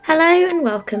Hello and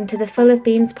welcome to the Full of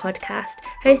Beans podcast,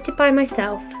 hosted by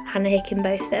myself, Hannah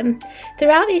Hickenbotham.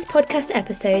 Throughout these podcast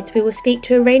episodes, we will speak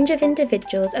to a range of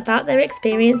individuals about their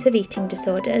experience of eating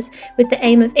disorders, with the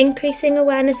aim of increasing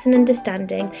awareness and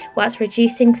understanding, whilst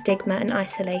reducing stigma and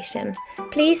isolation.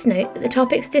 Please note that the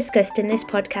topics discussed in this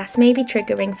podcast may be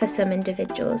triggering for some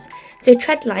individuals, so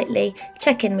tread lightly,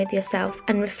 check in with yourself,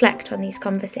 and reflect on these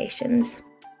conversations.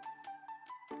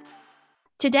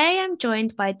 Today I'm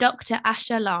joined by Dr.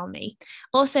 Asha Lalmi,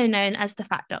 also known as the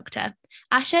Fat Doctor.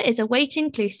 Asha is a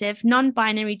weight-inclusive,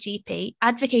 non-binary GP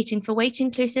advocating for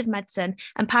weight-inclusive medicine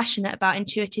and passionate about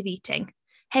intuitive eating,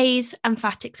 HAES and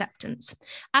fat acceptance.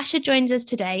 Asha joins us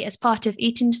today as part of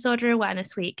Eating Disorder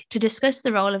Awareness Week to discuss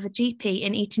the role of a GP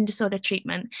in eating disorder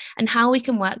treatment and how we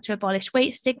can work to abolish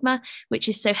weight stigma, which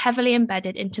is so heavily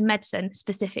embedded into medicine,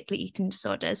 specifically eating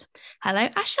disorders. Hello,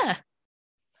 Asha.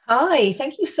 Hi,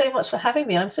 thank you so much for having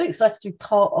me. I'm so excited to be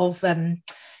part of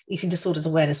Eating Disorders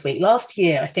Awareness Week. Last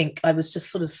year, I think I was just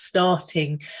sort of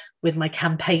starting with my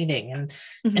campaigning and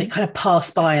it kind of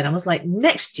passed by and I was like,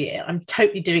 next year, I'm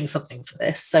totally doing something for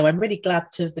this. So I'm really glad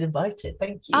to have been invited.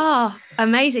 Thank you. Oh,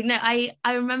 amazing. No, I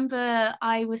remember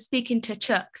I was speaking to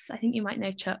Chucks. I think you might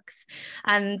know Chucks.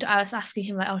 And I was asking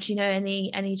him like, oh, do you know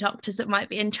any doctors that might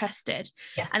be interested?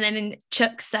 Yeah. And then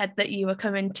Chucks said that you were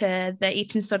coming to the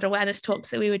eating disorder awareness talks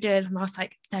that we were doing. And I was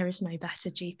like, there is no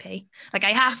better GP. Like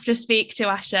I have to speak to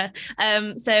Asha.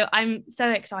 So I'm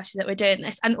so excited that we're doing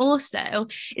this. And also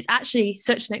it's actually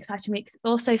such an exciting week because it's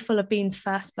also Full of Beans'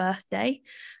 first birthday.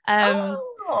 And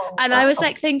I was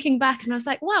like thinking back and I was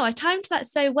like, wow, I timed that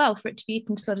so well for it to be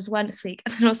Eating Disorders Awareness Week.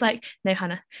 And then I was like, no,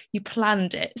 Hannah, you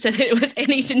planned it so that it was in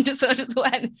Eating Disorders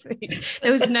Awareness Week.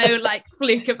 There was no like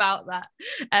fluke about that.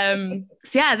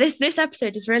 So yeah, this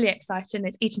episode is really exciting.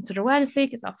 It's Eating Disorder Awareness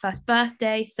Week. It's our first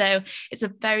birthday. So it's a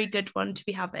very good one to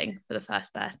be having for the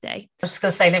first birthday. I was just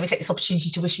going to say, let me take this opportunity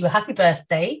to wish you a happy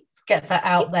birthday, get that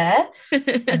out there,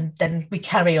 and then we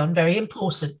carry on. Very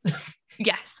important.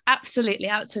 Yes, absolutely.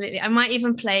 I might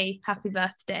even play Happy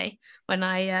Birthday when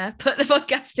I put the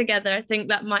podcast together. I think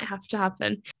that might have to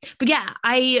happen. But yeah,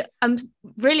 I am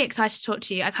really excited to talk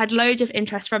to you. I've had loads of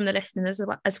interest from the listeners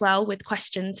as well with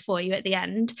questions for you at the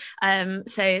end.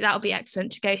 So that'll be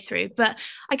excellent to go through. But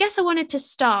I guess I wanted to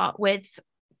start with,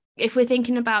 if we're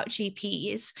thinking about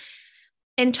GPs,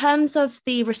 in terms of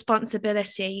the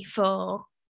responsibility for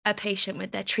a patient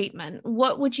with their treatment,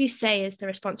 what would you say is the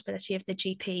responsibility of the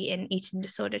GP in eating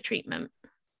disorder treatment?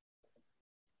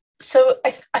 So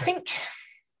I think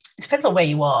it depends on where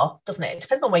you are, doesn't it? It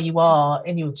depends on where you are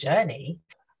in your journey.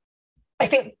 I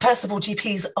think, first of all,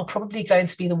 GPs are probably going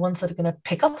to be the ones that are going to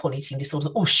pick up on eating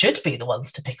disorders, or should be the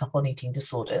ones to pick up on eating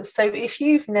disorders. So if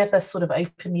you've never sort of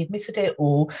openly admitted it,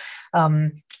 or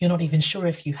you're not even sure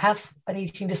if you have an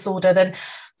eating disorder, then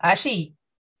actually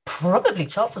probably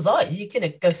chances are you're going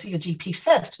to go see your GP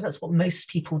first, and that's what most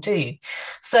people do.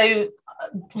 So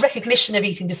recognition of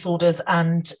eating disorders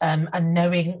and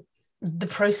knowing the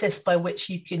process by which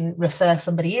you can refer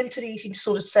somebody into the eating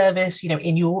disorder service,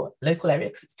 in your local area,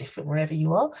 because it's different wherever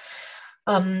you are.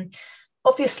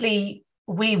 Obviously,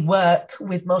 we work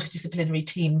with multidisciplinary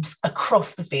teams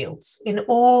across the fields in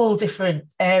all different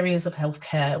areas of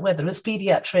healthcare, whether it's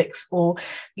pediatrics or,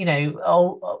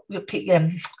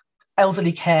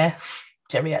 elderly care,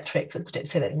 geriatrics, I don't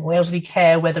say that anymore, elderly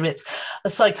care, whether it's a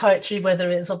psychiatry, whether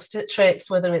it's obstetrics,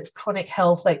 whether it's chronic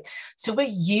health. So we're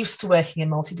used to working in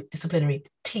multidisciplinary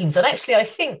teams. And actually, I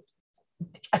think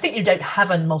you don't have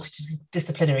a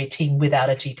multidisciplinary team without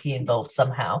a GP involved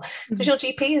somehow, because your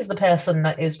GP is the person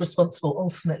that is responsible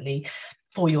ultimately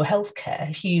for your healthcare.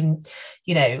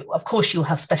 Of course, you'll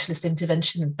have specialist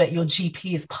intervention, but your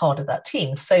GP is part of that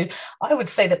team. So I would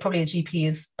say that probably a GP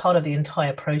is part of the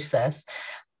entire process.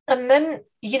 And then,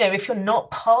 if you're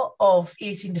not part of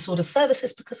eating disorder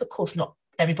services, because of course not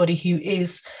everybody who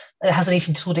has an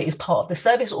eating disorder is part of the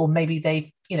service, or maybe they've,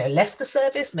 left the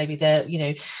service, maybe they're,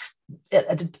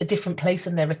 at a different place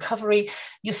in their recovery,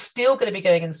 you're still going to be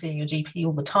going and seeing your GP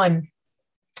all the time.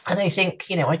 And I think,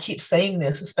 I keep saying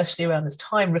this, especially around this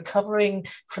time, recovering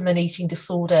from an eating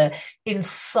disorder in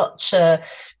such a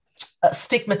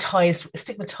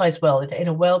stigmatized world, in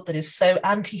a world that is so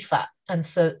anti-fat and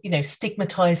so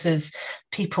stigmatizes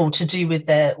people to do with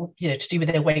their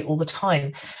weight all the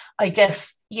time. I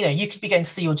guess you could be going to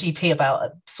see your GP about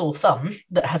a sore thumb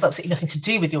that has absolutely nothing to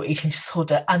do with your eating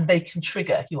disorder, and they can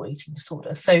trigger your eating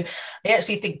disorder. So I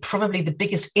actually think probably the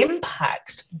biggest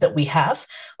impact that we have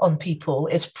on people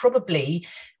is probably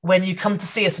when you come to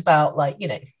see us about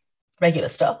regular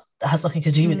stuff that has nothing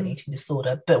to do with an eating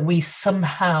disorder, but we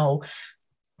somehow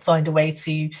find a way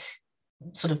to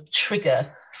sort of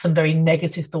trigger some very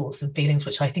negative thoughts and feelings,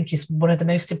 which I think is one of the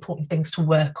most important things to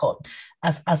work on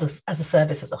as a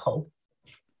service as a whole.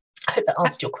 I hope that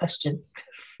answered your question.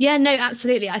 Yeah, no,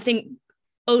 absolutely. I think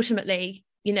ultimately,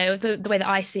 you know, the way that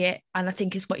I see it, and I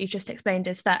think is what you've just explained,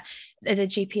 is that the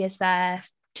GP is there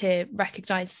to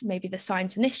recognise maybe the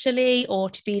signs initially, or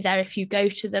to be there if you go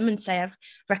to them and say, I've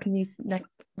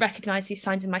recognise these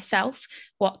signs in myself,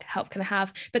 what help can I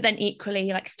have? But then equally,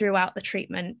 like throughout the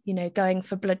treatment, you know, going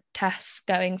for blood tests,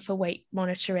 going for weight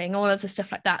monitoring, all of the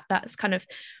stuff like that, that's kind of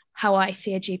how I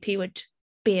see a GP would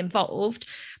be involved.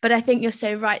 But I think you're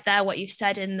so right there, what you've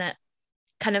said, in that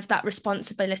kind of that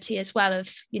responsibility as well of,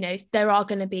 you know, there are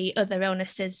going to be other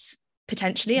illnesses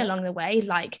potentially along the way,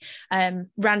 like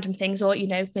random things, or, you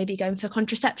know, maybe going for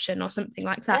contraception or something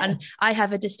like that. And I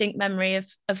have a distinct memory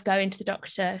of going to the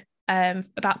doctor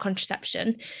about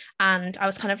contraception, and I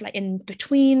was kind of like in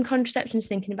between contraceptions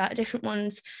thinking about different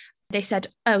ones. They said,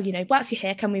 oh, you know, whilst you're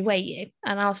here, can we weigh you?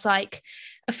 And I was like,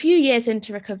 a few years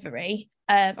into recovery,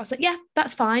 I was like, yeah,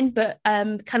 that's fine, but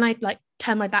can I like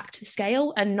turn my back to the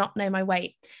scale and not know my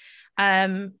weight?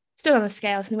 Still on the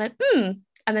scales, and he went,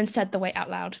 and then said the weight out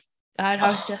loud. And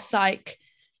I was just like,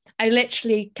 I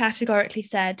literally categorically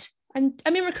said, I'm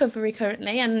in recovery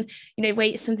currently, and, you know,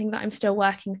 weight is something that I'm still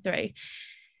working through.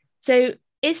 So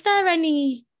is there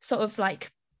any sort of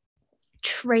like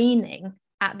training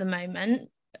at the moment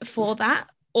for that?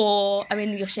 Or, I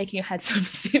mean, you're shaking your head, so I'm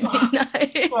assuming no.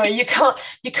 Sorry, you can't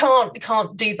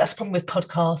do, that's the problem with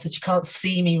podcasts, is you can't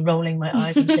see me rolling my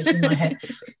eyes and shaking my head.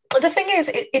 But the thing is,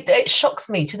 it shocks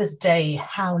me to this day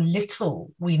how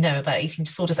little we know about eating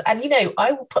disorders. And, you know,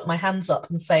 I will put my hands up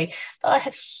and say that I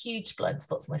had huge blind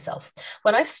spots myself.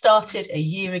 When I started a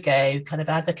year ago, kind of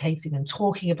advocating and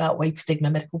talking about weight stigma,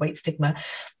 medical weight stigma,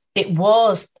 it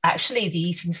was actually the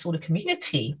eating disorder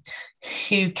community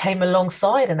who came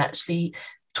alongside and actually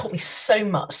taught me so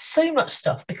much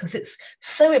stuff, because it's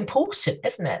so important,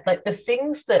 isn't it? Like the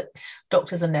things that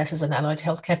doctors and nurses and allied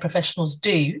healthcare professionals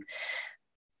do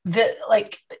that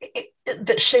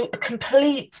that show a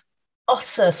complete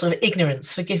utter sort of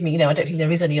ignorance. Forgive me, you know, I don't think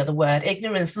there is any other word,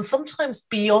 ignorance, and sometimes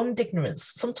beyond ignorance.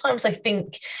 Sometimes I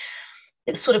think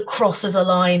it sort of crosses a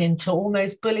line into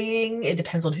almost bullying. It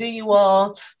depends on who you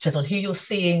are, depends on who you're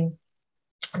seeing.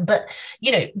 But,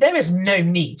 you know, there is no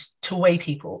need to weigh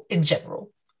people in general.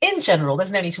 In general,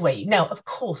 there's no need to weigh you. Now, of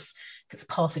course, if it's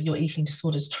part of your eating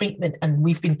disorders treatment and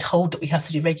we've been told that we have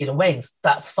to do regular weighings,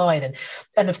 that's fine.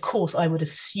 And of course, I would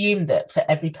assume that for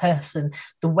every person,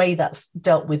 the way that's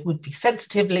dealt with would be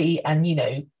sensitively, and, you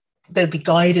know, there'd be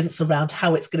guidance around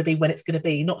how it's going to be, when it's going to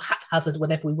be, not haphazard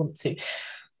whenever we want to.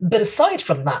 But aside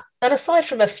from that, and aside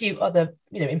from a few other,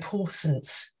 you know,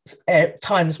 important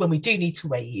times when we do need to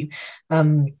weigh you,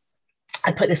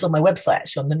 I put this on my website,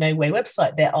 actually, on the No Weigh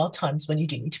website. There are times when you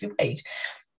do need to be weighed,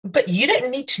 but you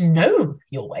don't need to know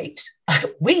your weight.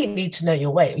 We need to know your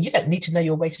weight. You don't need to know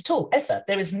your weight at all, ever.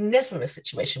 There is never a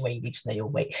situation where you need to know your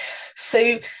weight.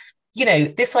 So, you know,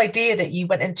 this idea that you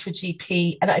went into a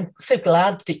GP, and I'm so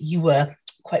glad that you were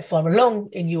quite far along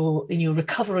in your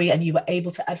recovery and you were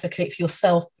able to advocate for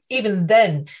yourself. Even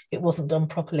then, it wasn't done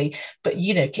properly. But,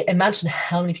 you know, imagine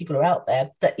how many people are out there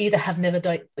that either have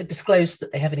never disclosed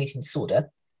that they have an eating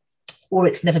disorder, or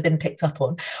it's never been picked up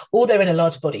on, or they're in a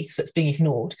larger body, so it's being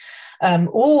ignored,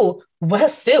 or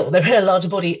worse still, they're in a larger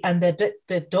body and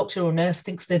their doctor or nurse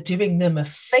thinks they're doing them a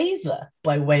favour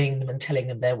by weighing them and telling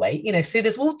them their weight. You know, so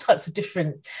there's all types of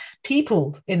different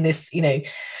people in this, you know,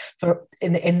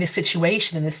 in this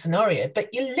situation, in this scenario. But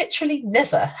you literally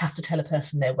never have to tell a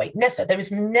person their weight. Never. There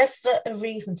is never a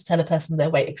reason to tell a person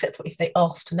their weight, except for if they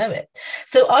ask to know it.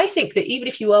 So I think that even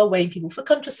if you are weighing people for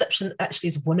contraception, actually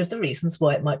is one of the reasons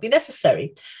why it might be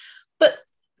necessary. But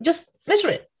just measure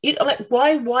it. I'm like,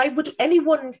 why would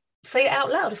anyone say it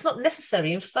out loud? It's not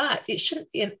necessary. In fact, it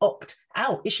shouldn't be an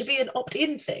opt-out. It should be an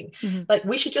opt-in thing. Mm-hmm. Like,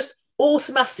 we should just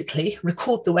automatically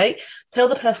record the weight, tell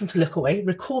the person to look away,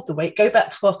 record the weight, go back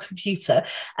to our computer.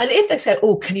 And if they say,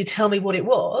 oh, can you tell me what it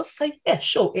was? Say, yeah,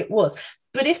 sure, it was.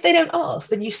 But if they don't ask,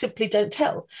 then you simply don't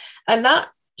tell. And that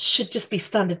should just be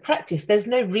standard practice. There's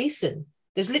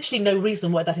literally no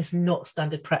reason why that is not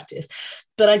standard practice.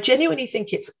 But I genuinely think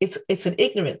it's an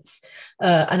ignorance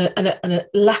and a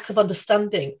lack of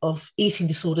understanding of eating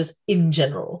disorders in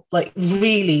general, like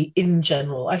really in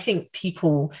general. I think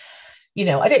people, you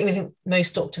know, I don't even think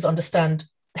most doctors understand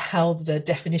how the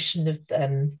definition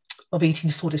of eating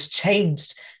disorders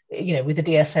changed, you know, with the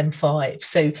DSM-5.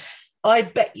 So I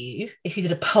bet you, if you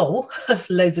did a poll of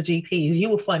loads of GPs, you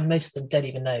will find most of them don't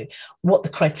even know what the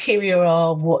criteria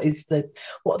are, what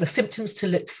are the symptoms to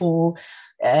look for,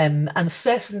 and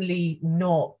certainly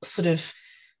not sort of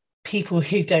people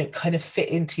who don't kind of fit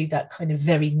into that kind of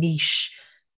very niche,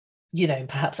 you know,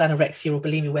 perhaps anorexia or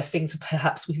bulimia, where things are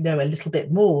perhaps we know a little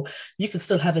bit more. You can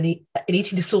still have an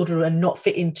eating disorder and not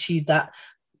fit into that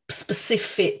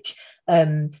specific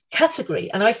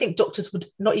category. And I think doctors would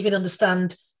not even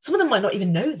understand, some of them might not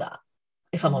even know that,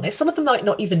 if I'm honest. Some of them might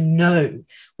not even know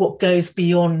what goes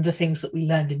beyond the things that we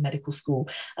learned in medical school.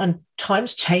 And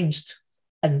times changed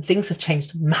and things have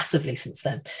changed massively since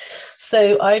then.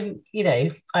 So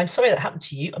I'm sorry that happened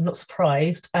to you. I'm not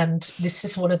surprised. And this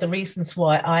is one of the reasons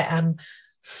why I am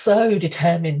so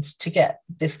determined to get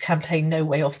this campaign No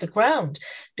Way off the ground,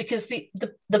 because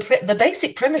the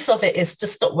basic premise of it is to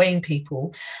stop weighing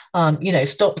people,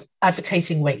 stop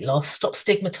advocating weight loss, stop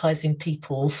stigmatizing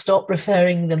people, stop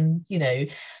referring them,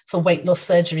 for weight loss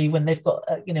surgery when they've got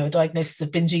a diagnosis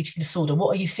of binge eating disorder.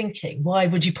 What are you thinking? Why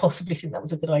would you possibly think that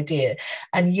was a good idea?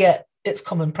 And yet it's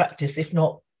common practice, if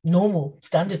not normal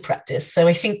standard practice. So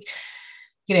I think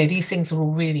these things are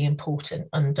all really important,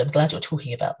 and I'm glad you're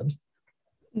talking about them.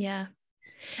 Yeah,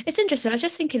 it's interesting. I was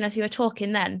just thinking as you were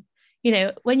talking then,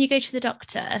 when you go to the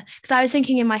doctor, because I was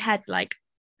thinking in my head, like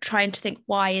trying to think,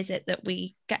 why is it that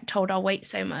we get told our weight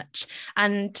so much?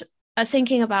 And I was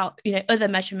thinking about, other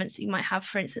measurements that you might have,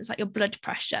 for instance, like your blood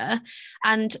pressure.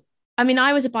 And I mean,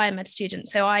 I was a biomed student,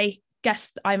 so I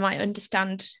guess I might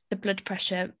understand the blood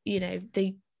pressure,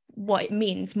 what it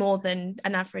means more than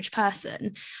an average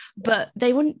person, but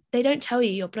they don't tell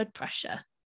you your blood pressure.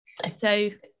 So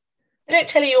they don't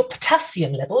tell you your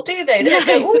potassium level, do they? They don't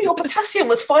go, oh, your potassium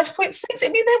was 5.6. I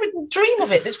mean, they would dream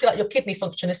of it. They'd just be like, your kidney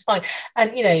function is fine.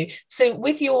 And, so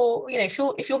with your, if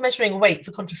you're measuring weight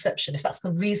for contraception, if that's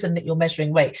the reason that you're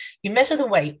measuring weight, you measure the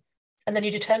weight and then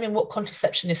you determine what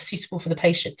contraception is suitable for the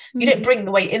patient. You don't bring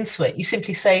the weight into it. You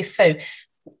simply say, so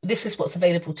this is what's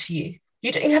available to you.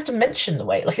 You don't even have to mention the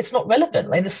weight. Like, it's not relevant.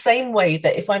 Like, in the same way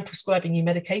that if I'm prescribing you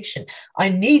medication, I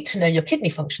need to know your kidney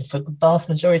function for the vast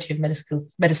majority of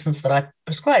medicines that I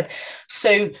prescribe.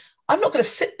 So I'm not going to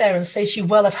sit there and say to you,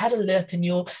 well, I've had a look and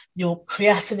your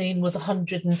creatinine was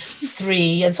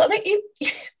 103. And so I'm like,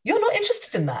 you're not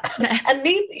interested in that.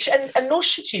 and nor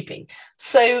should you be.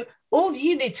 So all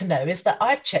you need to know is that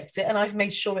I've checked it and I've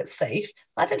made sure it's safe.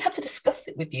 I don't have to discuss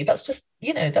it with you. That's just,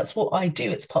 that's what I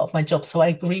do. It's part of my job. So I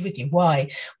agree with you. Why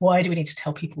do we need to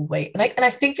tell people weight? And I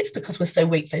think it's because we're so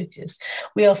weight focused.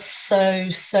 We are so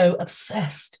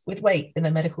obsessed with weight in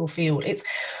the medical field.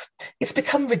 It's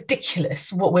become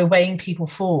ridiculous what we're weighing people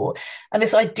for. And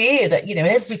this idea that,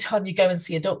 every time you go and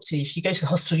see a doctor, if you go to the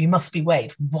hospital, you must be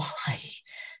weighed. Why?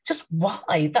 Just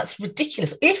why? That's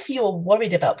ridiculous. If you're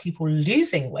worried about people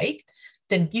losing weight,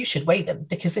 then you should weigh them,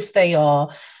 because if they are,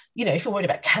 if you're worried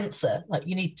about cancer, like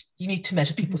you need to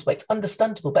measure people's weights.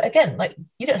 Understandable. But again, like,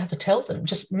 you don't have to tell them,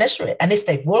 just measure it. And if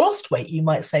they've lost weight, you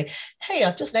might say, hey,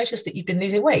 I've just noticed that you've been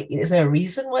losing weight. Is there a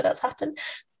reason why that's happened?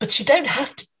 But you don't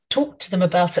have to talk to them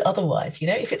about it otherwise.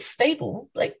 If it's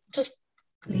stable, like, just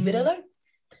leave it alone.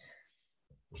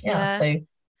 So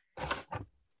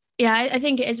yeah, I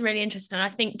think it is really interesting.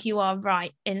 I think you are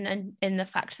right in the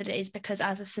fact that it is because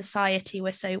as a society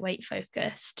we're so weight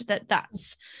focused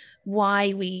that's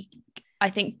why we,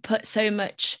 I think, put so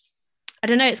much, I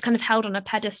don't know, it's kind of held on a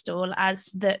pedestal as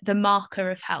the marker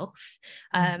of health,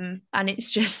 and it's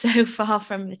just so far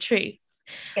from the truth.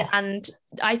 Yeah. And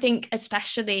I think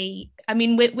especially, I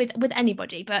mean, with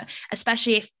anybody, but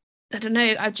especially if, I don't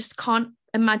know, I just can't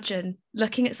imagine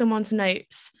looking at someone's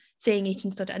notes, seeing eating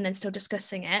disorder and then still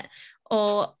discussing it,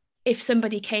 or if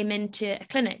somebody came into a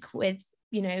clinic with,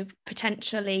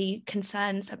 potentially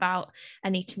concerns about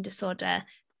an eating disorder,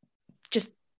 just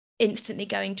instantly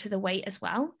going to the weight as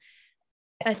well.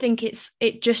 I think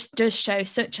it just does show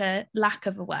such a lack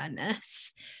of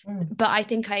awareness, but I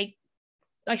think I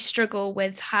struggle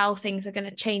with how things are going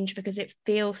to change because it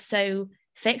feels so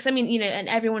fixed. I mean, and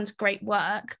everyone's great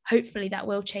work, hopefully that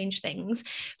will change things,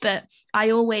 but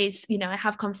I always, I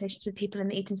have conversations with people in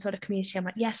the eating disorder community. I'm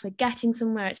like, yes, we're getting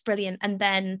somewhere, it's brilliant. And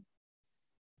then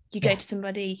you go to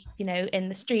somebody, in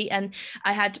the street, and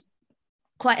I had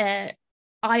quite a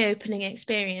eye-opening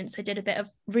experience. I did a bit of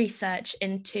research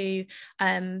into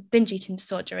binge eating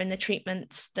disorder and the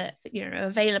treatments that are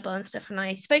available and stuff, and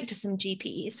I spoke to some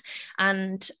GPs,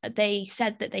 and they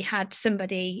said that they had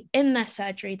somebody in their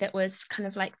surgery that was kind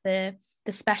of like the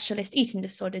specialist eating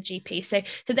disorder GP. So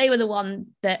they were the one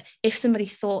that if somebody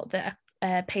thought that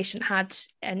a patient had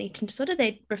an eating disorder,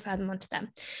 they'd refer them on to them.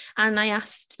 And I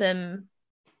asked them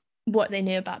what they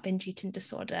knew about binge eating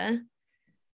disorder,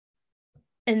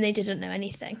 and they didn't know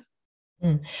anything.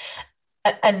 And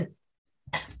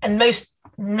most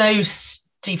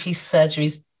GP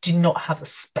surgeries do not have a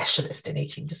specialist in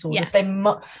eating disorders. Yeah.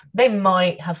 They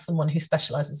might have someone who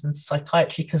specializes in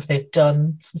psychiatry because they've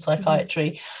done some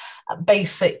psychiatry,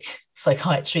 basic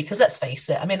psychiatry, because let's face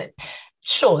it, I mean,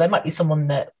 sure, there might be someone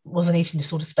that was an eating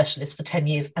disorder specialist for 10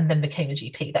 years and then became a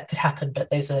GP. That could happen, but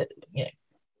those are, you know,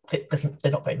 there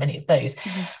are not very many of those.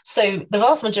 So the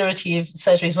vast majority of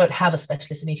surgeries won't have a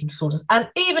specialist in eating disorders. And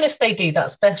even if they do,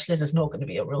 that specialist is not going to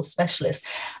be a real specialist.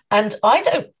 And I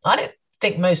don't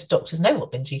think most doctors know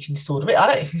what binge eating disorder is. I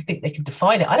don't even think they can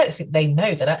define it. I don't think they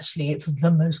know that actually it's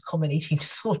the most common eating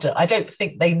disorder. I don't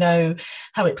think they know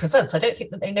how it presents. I don't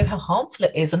think that they know how harmful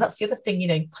it is. And that's the other thing, you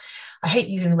know, I hate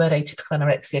using the word atypical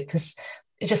anorexia because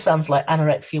it just sounds like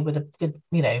anorexia with a good,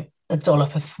 you know, a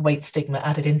dollop of weight stigma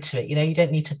added into it. You know, you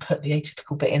don't need to put the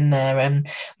atypical bit in there.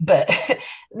 But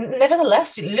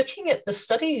nevertheless, looking at the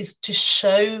studies to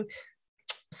show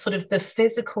sort of the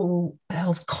physical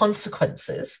health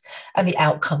consequences and the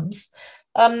outcomes,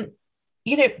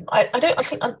 you know, I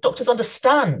think doctors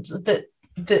understand that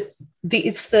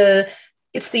it's the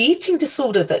eating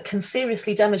disorder that can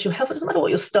seriously damage your health. It doesn't matter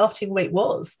what your starting weight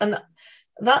was, and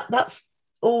that's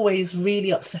always really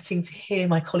upsetting to hear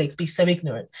my colleagues be so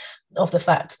ignorant of the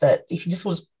fact that eating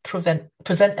disorders present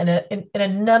in a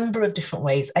number of different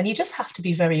ways, and you just have to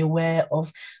be very aware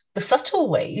of the subtle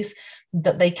ways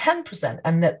that they can present,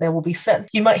 and that there will be certain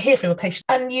you might hear from a patient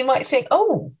and you might think,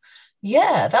 oh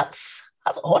yeah, that's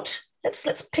odd,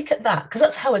 let's pick at that, because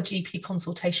that's how a GP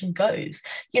consultation goes.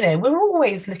 You know, we're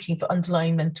always looking for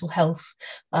underlying mental health.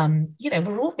 You know,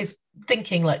 we're always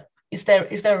thinking like, is there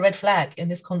a red flag in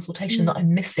this consultation that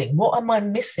I'm missing? What am I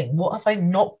missing? What have I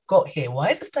not got here? Why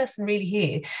is this person really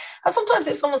here? And sometimes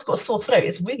if someone's got a sore throat,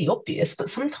 it's really obvious, but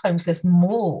sometimes there's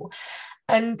more.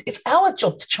 And it's our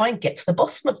job to try and get to the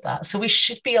bottom of that. So we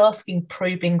should be asking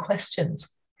probing questions.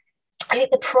 I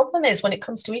think the problem is when it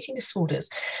comes to eating disorders,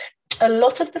 a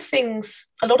lot of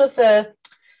the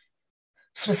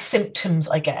sort of symptoms,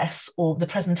 I guess, or the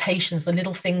presentations, the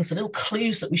little things, the little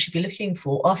clues that we should be looking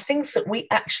for are things that we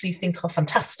actually think are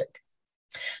fantastic.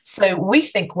 So we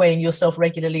think weighing yourself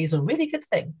regularly is a really good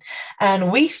thing.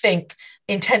 And we think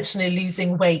intentionally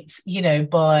losing weight, you know,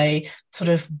 by sort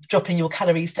of dropping your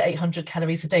calories to 800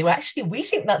 calories a day, well, actually, we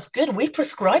think that's good. We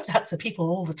prescribe that to people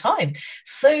all the time.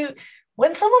 So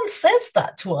when someone says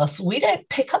that to us, we don't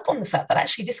pick up on the fact that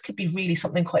actually this could be really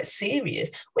something quite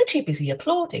serious. We're too busy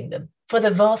applauding them for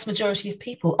the vast majority of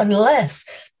people,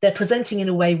 unless they're presenting in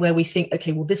a way where we think,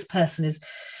 okay, well, this person is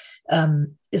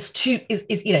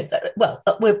you know, well,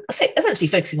 we're essentially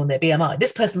focusing on their BMI.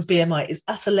 This person's BMI is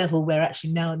at a level where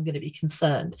actually now I'm going to be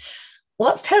concerned. Well,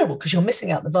 that's terrible, because you're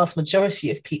missing out the vast majority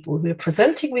of people who are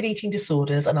presenting with eating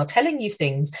disorders and are telling you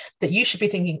things that you should be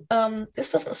thinking,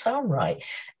 this doesn't sound right.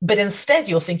 But instead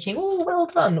you're thinking, oh, well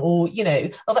done. Or, you know,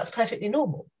 oh, that's perfectly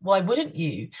normal. Why wouldn't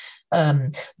you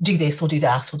do this or do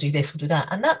that or do this or do that?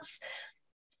 And that's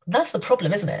the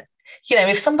problem, isn't it? You know,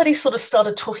 if somebody sort of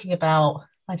started talking about,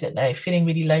 I don't know, feeling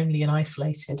really lonely and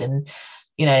isolated and,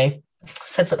 you know,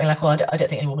 said something like, well, I don't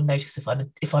think anyone would notice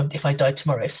if I died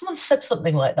tomorrow. If someone said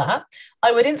something like that,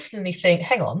 I would instantly think,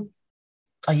 hang on,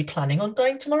 are you planning on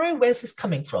dying tomorrow? Where's this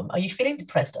coming from? Are you feeling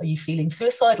depressed? Are you feeling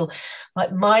suicidal?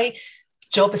 Like, my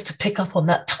job is to pick up on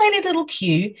that tiny little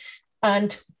cue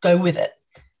and go with it.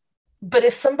 But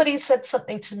if somebody said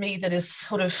something to me that is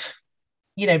sort of,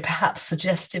 you know, perhaps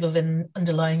suggestive of an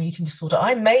underlying eating disorder,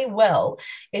 I may well,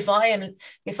 if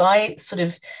I sort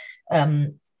of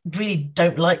really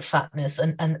don't like fatness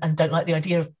and don't like the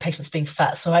idea of patients being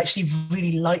fat, so I actually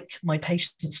really like my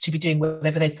patients to be doing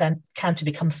whatever they can to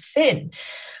become thin,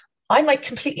 I might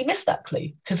completely miss that clue,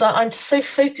 because I'm so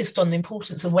focused on the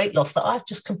importance of weight loss that I've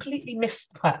just completely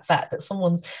missed the fact that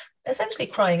someone's essentially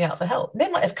crying out for help. They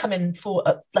might have come in for,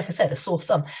 like I said, a sore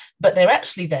thumb, but they're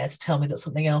actually there to tell me that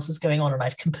something else is going on and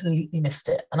I've completely missed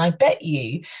it. And I bet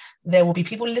you there will be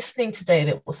people listening today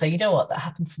that will say, you know what, that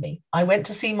happened to me. I went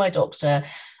to see my doctor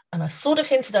and I sort of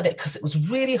hinted at it because it was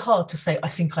really hard to say, I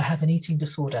think I have an eating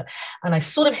disorder. And I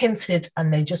sort of hinted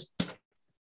and they just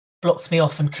blocked me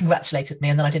off and congratulated me.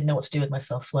 And then I didn't know what to do with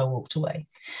myself, so I walked away.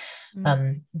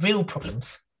 Real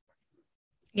problems.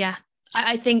 Yeah.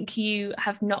 I think you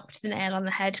have knocked the nail on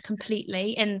the head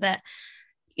completely, in that,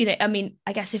 you know, I mean,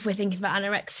 I guess if we're thinking about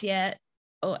anorexia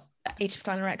or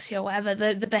atypical anorexia or whatever,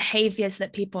 the behaviors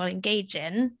that people engage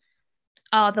in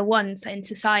are the ones that in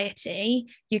society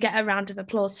you get a round of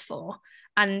applause for.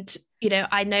 And, you know,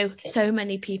 I know so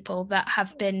many people that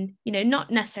have been, you know,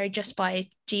 not necessarily just by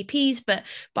GPs, but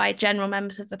by general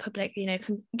members of the public, you know,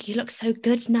 you look so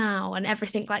good now and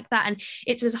everything like that. And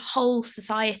it's as a whole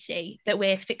society that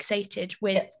we're fixated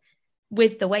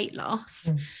with the weight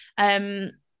loss.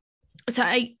 So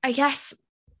I guess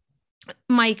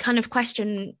my kind of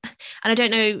question, and I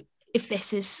don't know if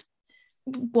this is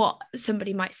what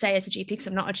somebody might say as a GP, because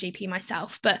I'm not a GP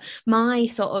myself, but my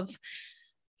sort of,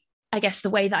 I guess the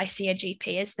way that I see a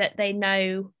GP is that they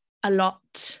know a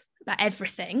lot about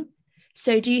everything.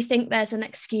 So do you think there's an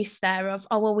excuse there of,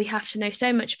 oh, well, we have to know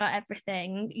so much about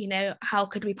everything, you know, how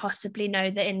could we possibly know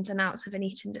the ins and outs of an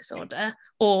eating disorder?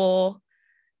 Or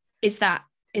is that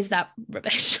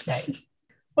rubbish? No.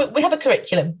 We have a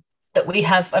curriculum that we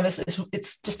have,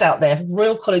 it's just out there,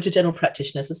 Royal College of General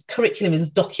Practitioners. This curriculum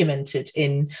is documented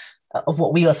in of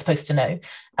what we are supposed to know.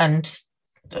 And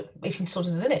eating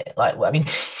disorders is in it. Like, well, I mean,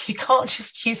 you can't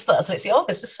just use that as an excuse. Oh,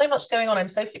 there's just so much going on. I'm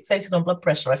so fixated on blood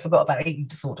pressure. I forgot about eating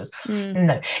disorders.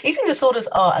 No, eating disorders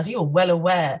are, as you're well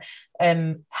aware,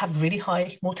 have really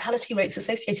high mortality rates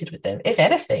associated with them. If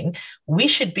anything, we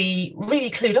should be really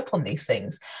clued up on these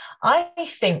things. I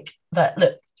think that,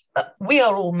 look, we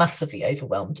are all massively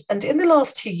overwhelmed. And in the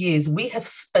last 2 years, we have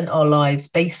spent our lives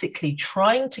basically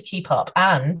trying to keep up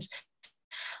and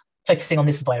focusing on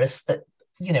this virus that,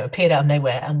 you know, appeared out of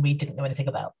nowhere and we didn't know anything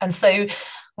about. And so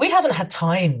we haven't had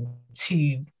time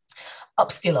to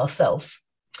upskill ourselves.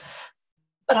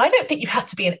 But I don't think you have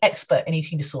to be an expert in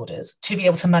eating disorders to be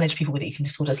able to manage people with eating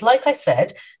disorders. Like I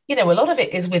said, you know, a lot of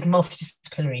it is with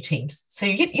multidisciplinary teams. So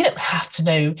you don't have to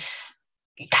know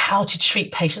how to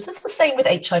treat patients. It's the same with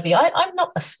HIV. I'm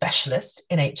not a specialist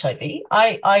in HIV.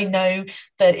 I know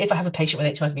that if I have a patient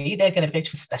with HIV, they're going to go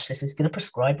to a specialist who's going to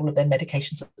prescribe all of their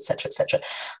medications, etc., etc.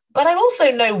 But I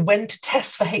also know when to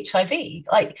test for HIV.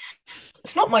 Like,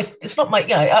 it's not my, you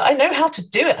know, I know how to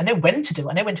do it. I know when to do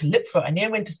it. I know when to look for it. I know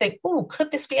when to think, oh,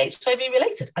 could this be HIV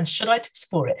related? And should I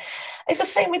test for it? It's the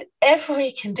same with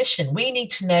every condition. We need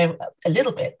to know a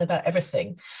little bit about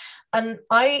everything. And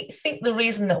I think the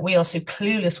reason that we are so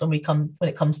clueless when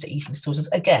it comes to eating disorders,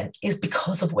 again, is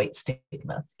because of weight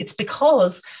stigma. It's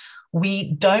because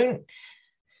we don't,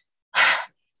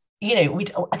 you know,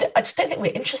 I just don't think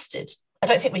we're interested. I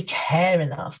don't think we care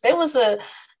enough. There was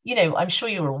you know, I'm sure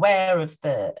you're aware of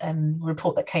the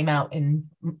report that came out in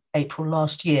April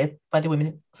last year by the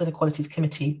Women's Inequalities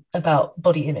Committee about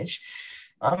body image.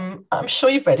 I'm sure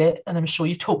you've read it and I'm sure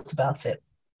you've talked about it.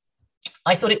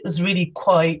 I thought it was really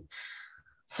quite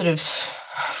sort of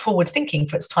forward thinking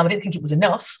for its time. I didn't think it was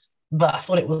enough, but I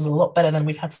thought it was a lot better than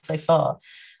we've had so far.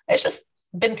 It's just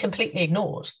been completely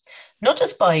ignored, not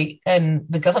just by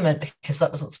the government, because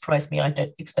that doesn't surprise me. I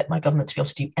don't expect my government to be able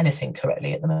to do anything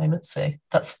correctly at the moment, so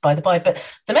that's by the by, but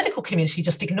the medical community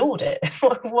just ignored it.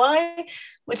 Why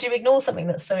would you ignore something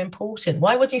that's so important?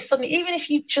 Why would you suddenly, even if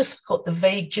you just got the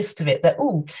vague gist of it, that,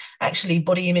 oh, actually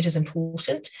body image is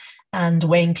important and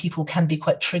weighing people can be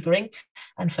quite triggering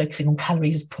and focusing on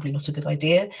calories is probably not a good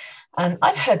idea. And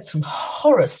I've heard some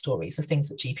horror stories of things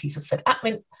that GPs have said. I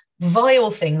mean,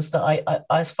 vile things that I,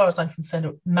 as far as I'm concerned,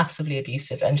 are massively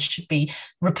abusive and should be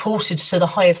reported to the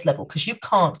highest level, because you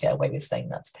can't get away with saying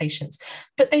that to patients,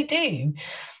 but they do.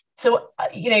 So,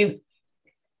 you know,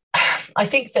 I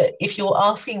think that if you're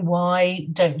asking why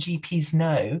don't GPs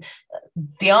know,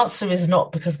 the answer is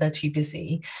not because they're too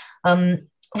busy.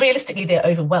 Realistically, they're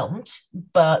overwhelmed,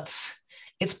 but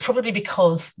it's probably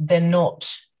because they're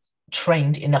not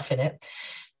trained enough in it.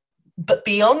 But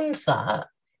beyond that,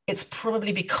 it's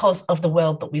probably because of the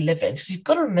world that we live in. So you've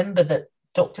got to remember that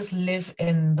doctors live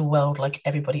in the world like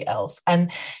everybody else. And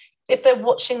if they're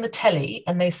watching the telly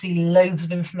and they see loads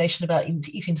of information about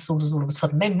eating disorders all of a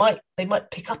sudden, they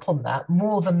might pick up on that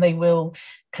more than they will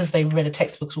because they read a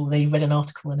textbook or they read an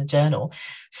article in a journal.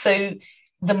 So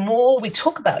the more we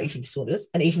talk about eating disorders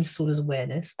and eating disorders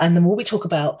awareness, and the more we talk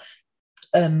about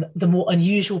the more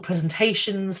unusual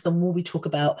presentations, the more we talk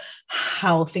about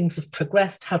how things have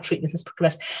progressed, how treatment has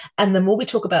progressed, and the more we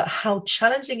talk about how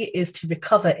challenging it is to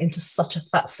recover into such a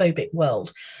fat-phobic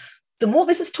world, the more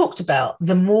this is talked about,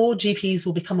 the more GPs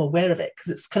will become aware of it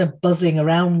because it's kind of buzzing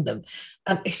around them.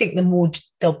 And I think the more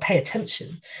they'll pay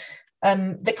attention.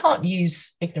 They can't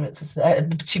use ignorance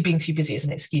as being too busy as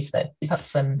an excuse, though.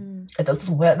 That's it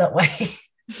doesn't work that way.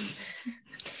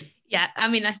 Yeah, I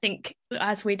mean, I think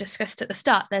as we discussed at the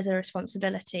start, there's a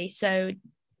responsibility. So,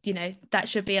 you know, that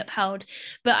should be upheld.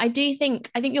 But I think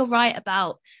you're right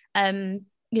about, you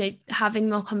know, having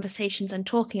more conversations and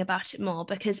talking about it more,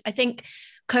 because I think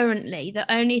currently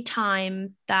the only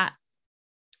time that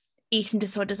eating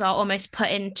disorders are almost put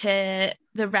into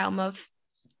the realm of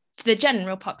the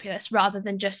general populace rather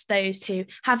than just those who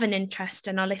have an interest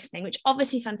and are listening, which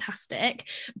obviously fantastic,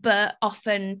 but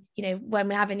often, you know, when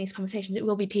we're having these conversations, it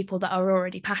will be people that are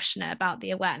already passionate about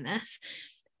the awareness.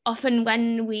 often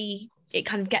when it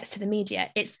kind of gets to the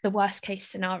media, it's the worst case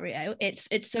scenario.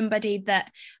 It's somebody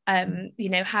that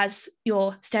has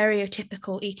your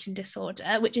stereotypical eating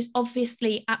disorder, which is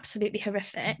obviously absolutely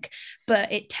horrific,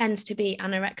 but it tends to be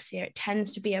anorexia, it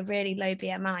tends to be a really low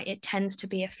BMI, it tends to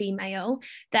be a female.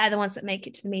 They're the ones that make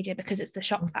it to the media because it's the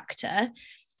shock factor.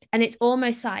 And it's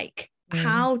almost like,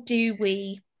 how do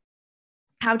we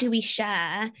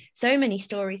share so many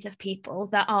stories of people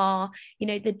that are,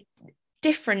 the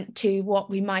different to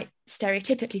what we might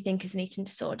stereotypically think is an eating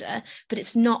disorder, but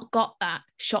it's not got that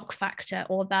shock factor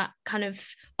or that kind of,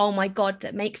 oh my God,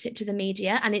 that makes it to the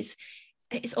media. And it's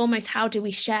almost, how do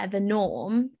we share the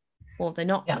norm or the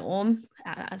not norm,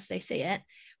 as they see it,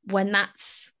 when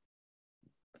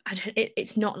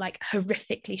it's not like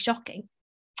horrifically shocking.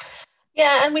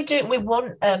 Yeah, and we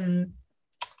want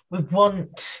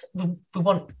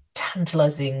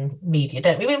tantalizing media,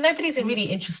 don't we? Nobody's really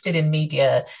interested in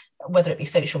media, whether it be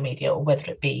social media or whether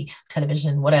it be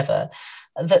television, whatever,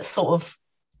 that sort of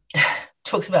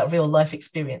talks about real life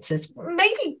experiences.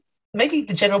 Maybe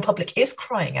the general public is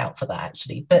crying out for that,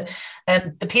 actually, but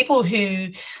the people who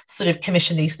sort of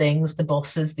commission these things, the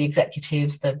bosses, the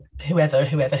executives, the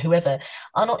whoever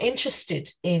are not interested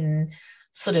in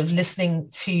sort of listening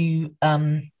to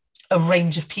a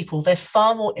range of people. They're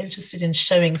far more interested in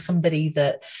showing somebody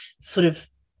that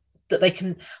they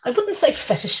can, I wouldn't say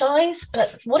fetishize,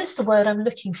 but what is the word I'm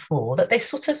looking for? That they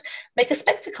sort of make a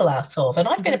spectacle out of. And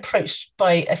I've been approached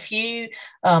by a few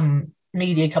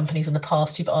media companies in the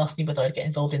past who've asked me whether I'd get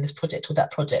involved in this project or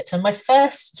that project. And my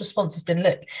first response has been,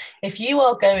 look, if you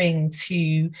are going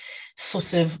to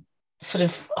sort of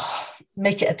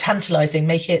make it a tantalizing,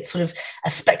 make it sort of a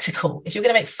spectacle. If you're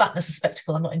going to make fatness a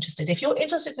spectacle, I'm not interested. If you're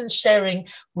interested in sharing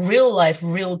real life,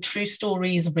 real true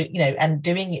stories, and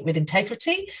doing it with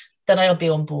integrity, then I'll be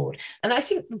on board. And I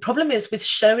think the problem is with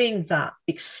showing that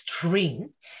extreme,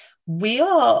 we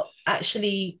are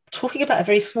actually talking about a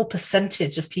very small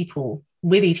percentage of people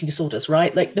with eating disorders,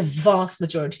 right? Like the vast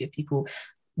majority of people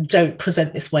don't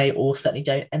present this way, or certainly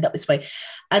don't end up this way.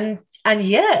 And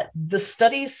yet the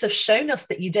studies have shown us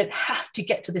that you don't have to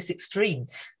get to this extreme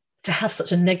to have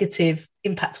such a negative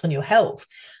impact on your health.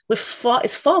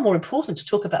 It's far more important to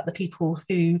talk about the people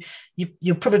who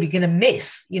you're probably going to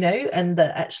miss, and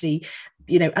that actually,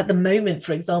 at the moment,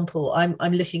 for example,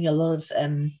 I'm looking at a lot of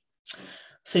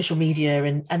social media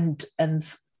and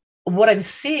what I'm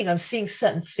seeing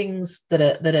certain things that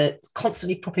are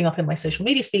constantly popping up in my social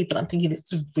media feed that I'm thinking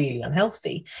it's really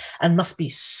unhealthy and must be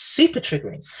super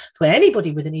triggering for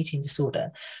anybody with an eating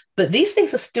disorder. But these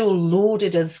things are still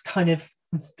lauded as kind of,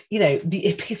 the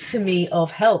epitome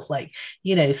of health, like,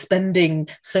 spending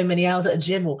so many hours at a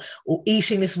gym or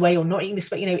eating this way or not eating this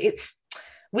way,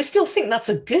 we still think that's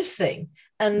a good thing.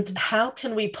 And how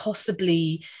can we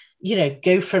possibly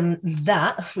go from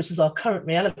that, which is our current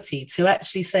reality, to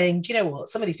actually saying, do you know what,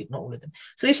 some of these people, not all of them,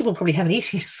 so these people probably have an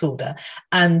eating disorder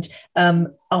and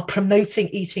are promoting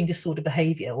eating disorder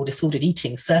behavior or disordered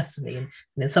eating, certainly, and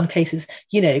in some cases,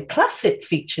 classic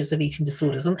features of eating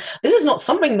disorders. And this is not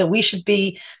something that we should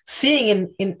be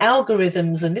seeing in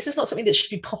algorithms, and this is not something that should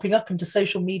be popping up into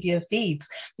social media feeds.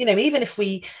 Even if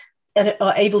we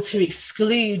are able to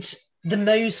exclude the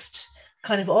most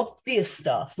kind of obvious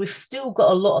stuff, we've still got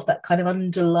a lot of that kind of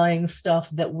underlying stuff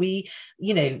that we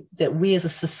as a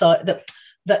society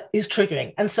that is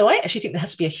triggering. And so I actually think there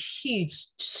has to be a huge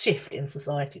shift in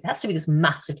society. There has to be this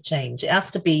massive change. It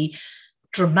has to be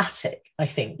dramatic, I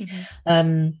think.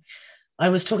 I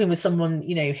was talking with someone,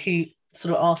 who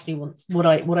sort of asked me once what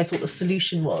I thought the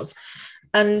solution was.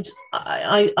 And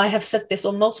I have said this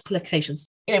on multiple occasions.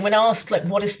 When asked, like,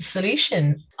 what is the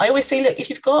solution? I always say, look, if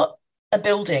you've got a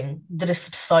building that is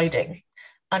subsiding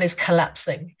and is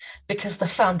collapsing because the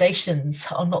foundations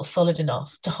are not solid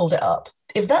enough to hold it up,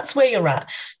 if that's where you're at,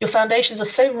 your foundations are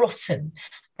so rotten,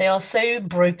 they are so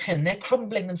broken, they're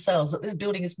crumbling themselves, that this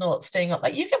building is not staying up.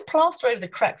 Like, you can plaster over the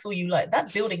cracks all you like,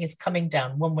 that building is coming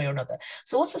down one way or another.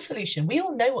 So what's the solution? We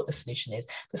all know what the solution is.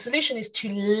 The solution is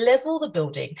to level the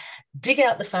building, dig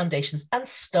out the foundations and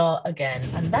start again.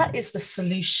 And that is the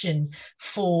solution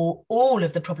for all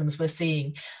of the problems we're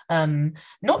seeing,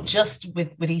 not just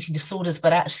with eating disorders,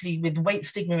 but actually with weight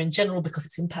stigma in general, because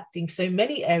it's impacting so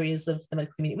many areas of the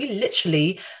medical community. We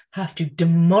literally have to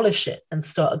demolish it and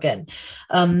start again.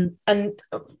 And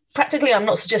practically, I'm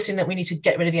not suggesting that we need to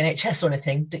get rid of the NHS or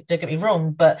anything, don't get me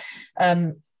wrong, but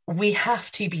we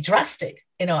have to be drastic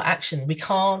in our action. We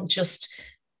can't just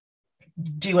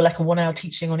do like a 1 hour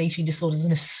teaching on eating disorders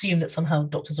and assume that somehow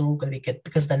doctors are all going to be good,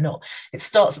 because they're not. It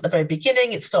starts at the very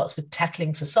beginning. It starts with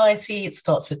tackling society. It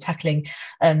starts with tackling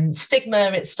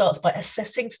stigma. It starts by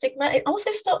assessing stigma. It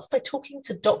also starts by talking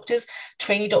to doctors,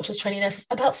 trainee nurses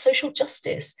about social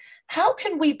justice. How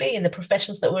can we be in the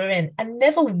professions that we're in and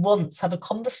never once have a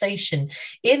conversation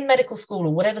in medical school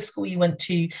or whatever school you went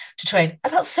to train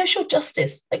about social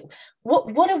justice? Like,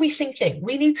 what are we thinking?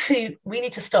 We need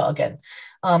to start again.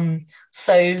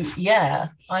 So yeah,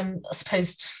 I'm, I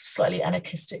suppose, slightly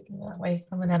anarchistic in that way.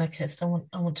 I'm an anarchist. I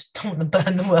want to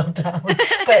burn the world down.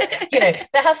 But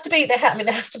there has to be. We have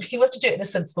to do it in a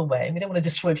sensible way. We don't want to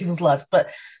destroy people's lives.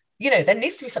 But there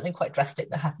needs to be something quite drastic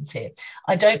that happens here.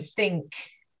 I don't think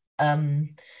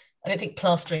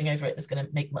plastering over it is going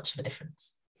to make much of a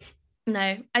difference.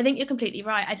 No, I think you're completely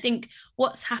right. I think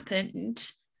what's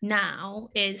happened now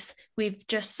is we've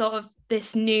just sort of,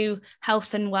 this new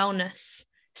health and wellness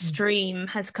stream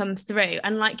has come through,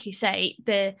 and like you say,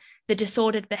 the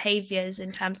disordered behaviors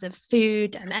in terms of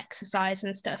food and exercise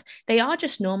and stuff, they are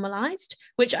just normalized,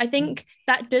 which I think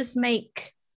that does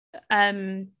make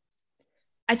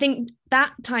I think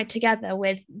that, tied together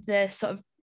with the sort of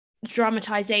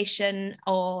dramatization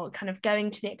or kind of going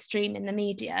to the extreme in the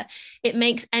media, it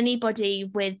makes anybody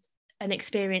with an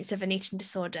experience of an eating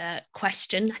disorder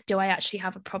question, do I actually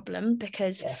have a problem?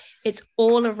 Because it's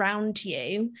all around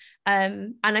you.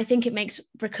 And I think it makes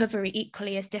recovery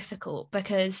equally as difficult,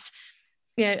 because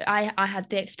I had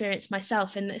the experience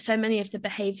myself, and so many of the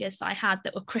behaviors that I had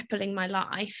that were crippling my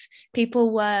life,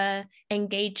 people were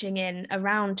engaging in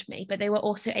around me, but they were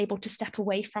also able to step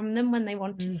away from them when they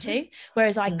wanted to,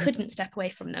 whereas I couldn't step away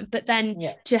from them. But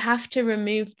then to have to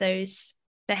remove those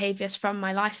behaviors from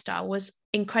my lifestyle was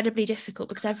incredibly difficult,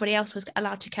 because everybody else was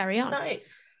allowed to carry on. Right,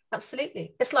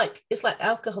 absolutely. It's like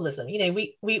alcoholism.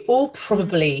 We all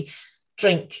probably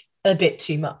drink a bit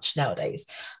too much nowadays,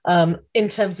 in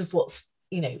terms of what's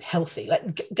healthy,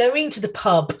 like going to the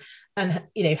pub and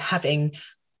having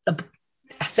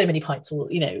so many pints, or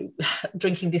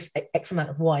drinking this X amount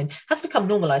of wine has become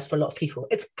normalized for a lot of people.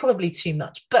 It's probably too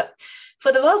much, but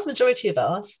for the vast majority of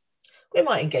us, we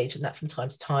might engage in that from time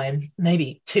to time,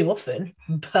 maybe too often,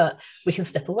 but we can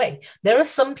step away. There are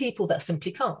some people that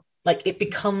simply can't. Like, it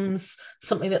becomes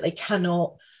something that they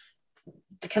cannot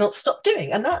stop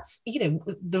doing, and that's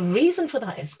the reason for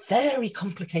that is very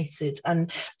complicated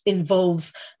and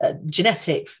involves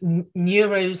genetics,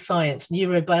 neuroscience,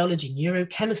 neurobiology,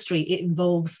 neurochemistry. It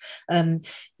involves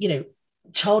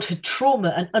childhood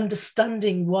trauma and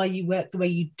understanding why you work the way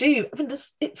you do. I mean,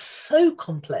 it's so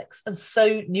complex and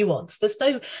so nuanced. There's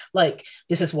no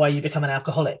this is why you become an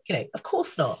alcoholic. Of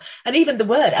course not. And even the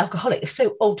word alcoholic is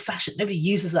so old-fashioned. Nobody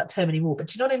uses that term anymore. But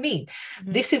do you know what I mean?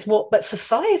 This is what, but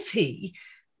society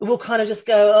will kind of just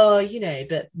go, oh,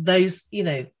 but those,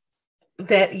 they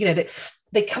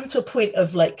come to a point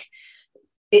of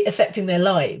it affecting their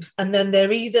lives, and then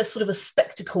they're either sort of a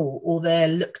spectacle or they're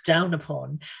looked down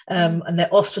upon, and they're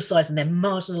ostracized and they're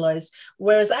marginalized,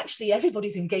 whereas actually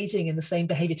everybody's engaging in the same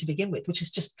behavior to begin with, which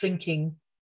is just drinking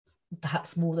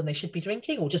perhaps more than they should be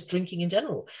drinking, or just drinking in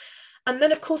general. And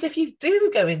then, of course, if you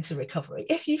do go into recovery,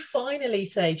 if you finally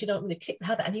say, do you know, I'm going to kick the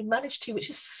habit, and you manage to, which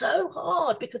is so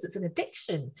hard because it's an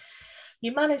addiction,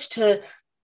 you manage to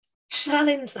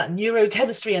challenge that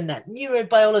neurochemistry and that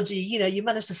neurobiology, you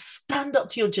manage to stand up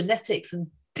to your genetics and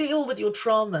deal with your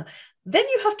trauma, then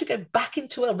you have to go back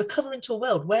recover into a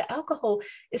world where alcohol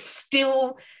is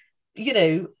still,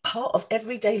 part of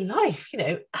everyday life.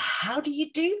 How do you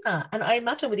do that? And I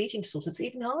imagine with eating disorders, it's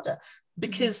even harder,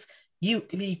 because you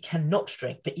cannot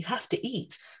drink, but you have to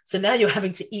eat. So now you're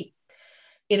having to eat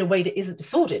in a way that isn't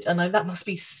disordered, and that must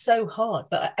be so hard.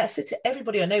 But I say to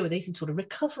everybody I know with eating disorder,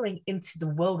 recovering into the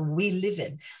world we live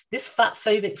in, this fat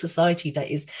phobic society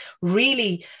that is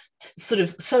really sort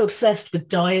of so obsessed with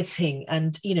dieting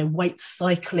and weight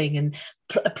cycling and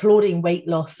applauding weight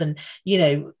loss, and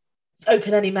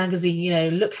open any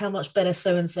magazine, look how much better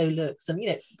so and so looks, and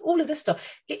all of this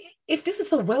stuff. If this is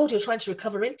the world you're trying to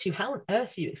recover into, how on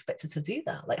earth are you expected to do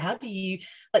that? How do you,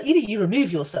 either you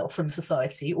remove yourself from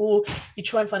society, or you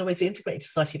try and find a way to integrate into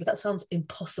society? But that sounds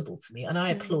impossible to me, and I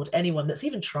applaud anyone that's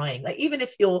even trying. Even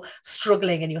if you're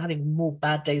struggling and you're having more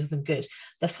bad days than good,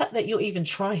 the fact that you're even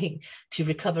trying to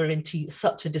recover into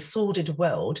such a disordered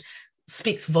world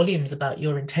speaks volumes about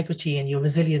your integrity and your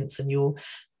resilience and your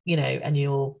I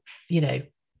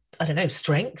don't know,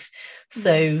 strength.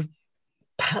 So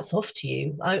hats off to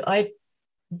you. I've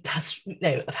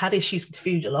had issues with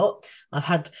food a lot. I've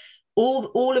had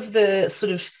all of the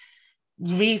sort of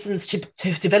reasons to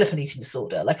develop an eating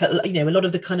disorder, like a lot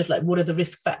of the kind of like, what are the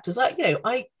risk factors, like,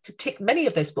 I could tick many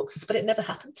of those boxes, but it never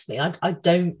happened to me. I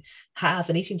don't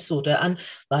have an eating disorder, and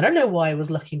I don't know why I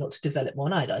was lucky not to develop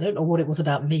one either. I don't know what it was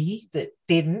about me that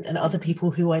didn't, and other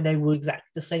people who I know were exactly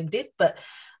the same did, but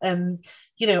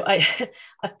I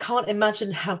can't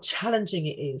imagine how challenging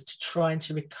it is to try and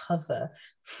to recover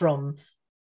from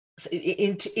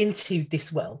into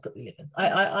this world that we live in.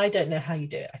 I don't know how you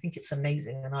do it. I think it's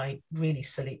amazing, and I really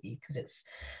salute you, because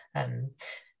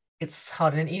it's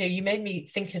hard. And you made me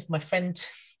think of my friend.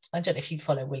 I don't know if you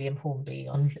follow William Hornby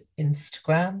on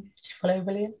Instagram. Did you follow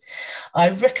William? I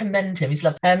recommend him. He's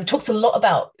lovely. Talks a lot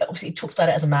about, obviously he talks about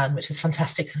it as a man, which is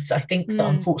fantastic, because I think that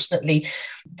unfortunately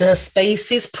the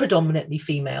space is predominantly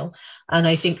female, and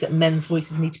I think that men's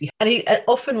voices need to be. And he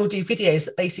often will do videos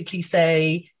that basically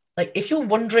say, like, if you're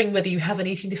wondering whether you have an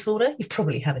eating disorder, you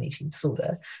probably have an eating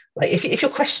disorder. Like, if you're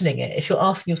questioning it, if you're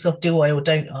asking yourself, do I or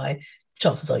don't I,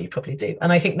 chances are you probably do.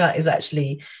 And I think that is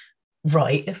actually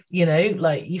right.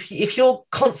 Like, if you're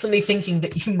constantly thinking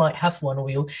that you might have one, or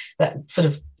you'll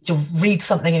read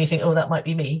something and you think, oh, that might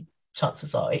be me,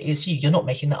 chances are it is you. You're not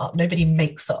making that up. Nobody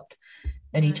makes up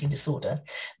an eating disorder.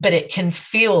 But it can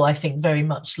feel, I think, very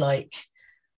much like,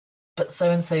 but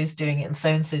so-and-so's doing it and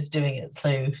so-and-so's doing it,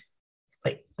 so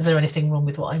like, is there anything wrong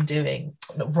with what I'm doing?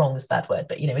 Not wrong is a bad word,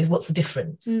 but what's the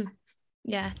difference?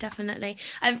 Yeah, definitely.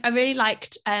 I really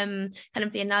liked kind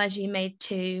of the analogy you made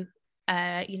to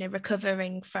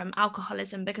recovering from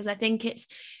alcoholism, because I think it's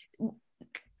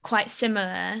quite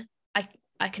similar.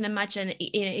 I can imagine,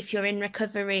 if you're in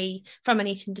recovery from an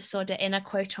eating disorder in a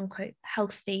quote unquote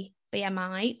healthy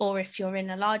BMI, or if you're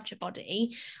in a larger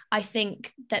body, I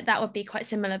think that would be quite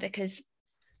similar, because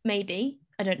maybe,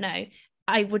 I don't know,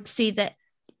 I would see that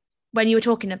when you were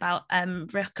talking about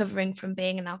recovering from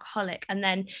being an alcoholic, and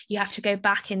then you have to go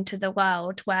back into the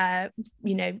world where,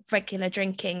 regular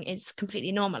drinking is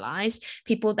completely normalized,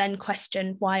 people then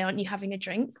question, why aren't you having a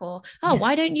drink? Or,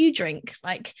 why don't you drink?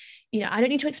 Like, I don't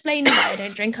need to explain why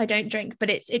I don't drink, but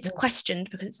it's questioned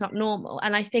because it's not normal.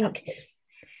 And I think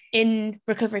in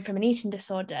recovery from an eating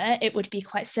disorder, it would be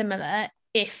quite similar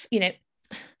if,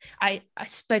 I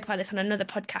spoke about this on another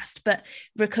podcast, but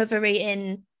recovery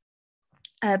in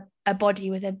a body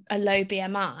with a low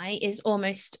BMI is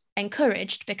almost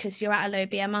encouraged, because you're at a low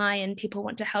BMI and people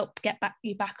want to help get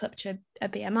you back up to a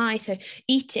BMI. So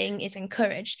eating is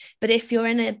encouraged. But if you're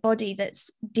in a body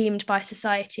that's deemed by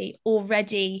society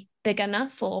already big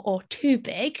enough or too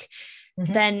big,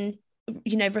 then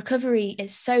recovery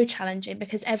is so challenging,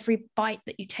 because every bite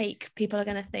that you take, people are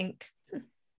going to think,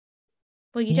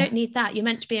 well, you don't need that. You're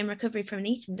meant to be in recovery from an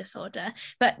eating disorder.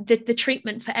 But the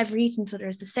treatment for every eating disorder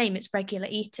is the same. It's regular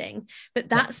eating. But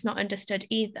that's not understood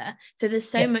either. So there's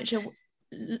so much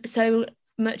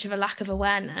of a lack of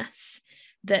awareness,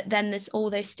 that then there's all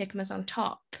those stigmas on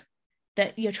top,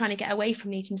 that you're trying to get away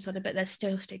from eating disorder, but there's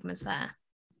still stigmas there.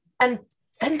 And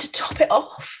then to top it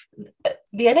off,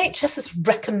 the NHS is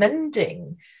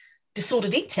recommending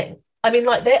disordered eating. I mean,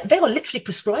 like, they are literally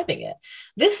prescribing it.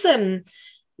 This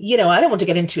I don't want to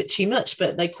get into it too much,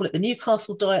 but they call it the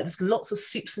Newcastle diet. There's lots of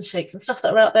soups and shakes and stuff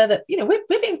that are out there that,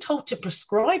 we're being told to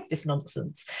prescribe this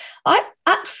nonsense. I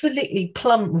absolutely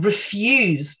plumb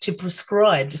refuse to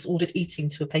prescribe disordered eating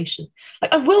to a patient.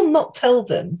 Like, I will not tell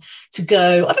them to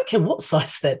go, I don't care what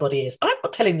size their body is, I'm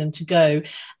not telling them to go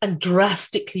and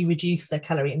drastically reduce their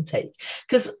calorie intake,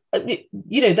 because,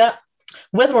 that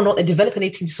whether or not they develop an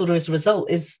eating disorder as a result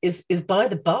is by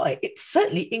the by. It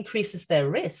certainly increases their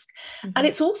risk. And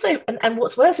it's also, and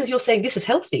what's worse is, you're saying this is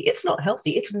healthy. It's not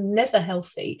healthy. It's never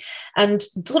healthy. And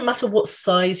it doesn't matter what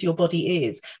size your body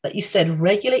is. Like you said,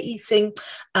 regular eating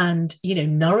and,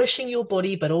 nourishing your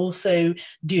body, but also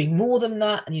doing more than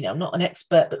that. And, I'm not an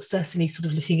expert, but certainly sort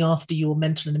of looking after your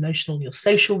mental and emotional and your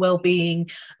social well-being,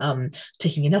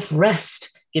 taking enough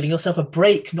rest, giving yourself a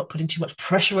break, not putting too much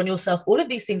pressure on yourself. All of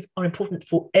these things are important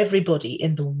for everybody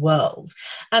in the world.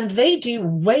 And they do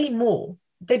way more.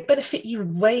 They benefit you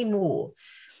way more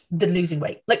than losing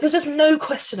weight. Like, there's just no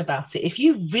question about it. If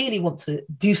you really want to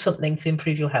do something to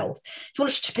improve your health, if you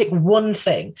wanted to pick one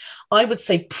thing, I would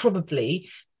say probably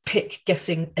pick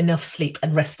getting enough sleep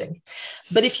and resting.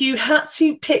 But if you had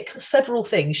to pick several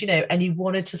things, and you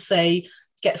wanted to say,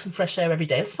 get some fresh air every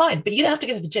day, it's fine. But you don't have to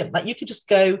go to the gym. Like, you could just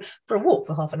go for a walk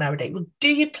for half an hour a day. Will do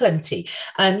you plenty.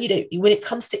 And, when it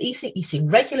comes to eating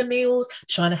regular meals,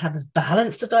 trying to have as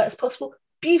balanced a diet as possible,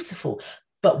 beautiful.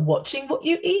 But watching what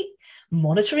you eat,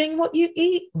 monitoring what you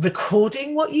eat,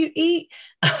 recording what you eat,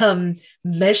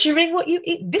 measuring what you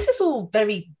eat, this is all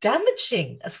very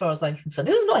damaging as far as I'm concerned.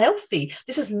 This is not healthy.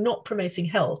 This is not promoting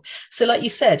health. So like you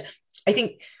said, I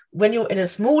think when you're in a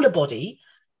smaller body,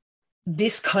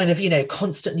 this kind of,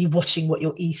 constantly watching what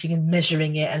you're eating and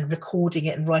measuring it and recording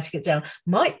it and writing it down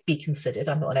might be considered,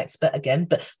 I'm not an expert again,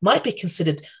 but might be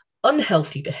considered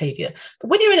unhealthy behavior. But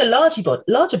when you're in a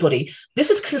larger body,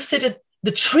 this is considered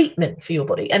the treatment for your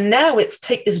body. And now it's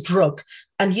take this drug.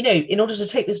 And, in order to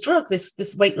take this drug,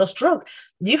 this weight loss drug,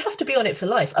 you have to be on it for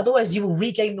life. Otherwise, you will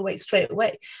regain the weight straight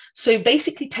away. So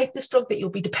basically take this drug that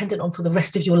you'll be dependent on for the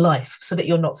rest of your life so that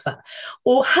you're not fat.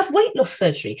 Or have weight loss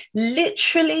surgery,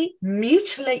 literally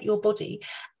mutilate your body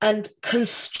and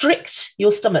constrict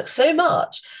your stomach so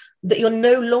much that you're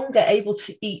no longer able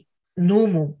to eat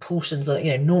normal portions. Or,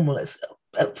 normal is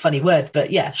a funny word,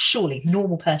 but yeah, surely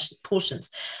normal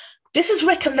portions. This is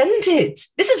recommended.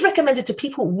 This is recommended to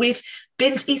people with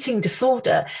binge eating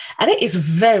disorder. And it is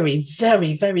very,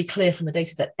 very, very clear from the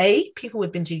data that people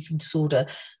with binge eating disorder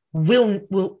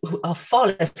are far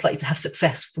less likely to have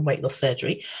success from weight loss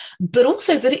surgery, but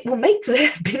also that it will make their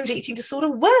binge eating disorder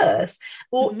worse,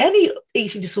 or any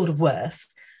eating disorder worse.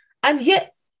 And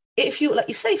yet, if you, like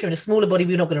you say, if you're in a smaller body,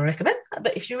 we're not going to recommend that.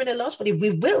 But if you're in a large body,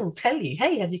 we will tell you,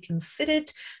 hey, have you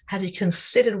considered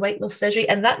weight loss surgery?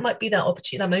 And that might be that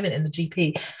opportunity, that moment in the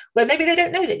GP where maybe they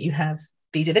don't know that you have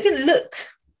BD. They didn't look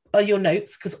at your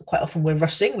notes, because quite often we're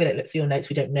rushing. We don't look through your notes.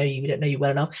 We don't know you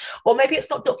well enough. Or maybe it's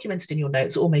not documented in your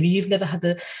notes, or maybe you've never had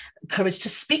the courage to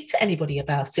speak to anybody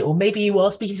about it. Or maybe you are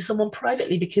speaking to someone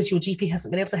privately because your GP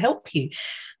hasn't been able to help you.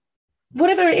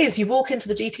 Whatever it is, you walk into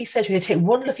the GP surgery, they take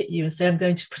one look at you and say, I'm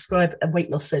going to prescribe a weight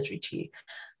loss surgery to you.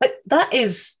 Like that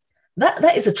is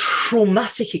a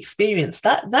traumatic experience.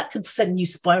 That could send you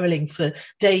spiraling for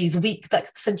days, weeks. That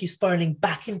could send you spiraling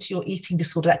back into your eating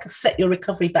disorder. That could set your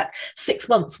recovery back 6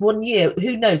 months, 1 year,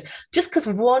 who knows? Just because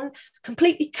one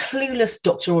completely clueless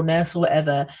doctor or nurse or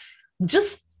whatever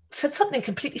just said something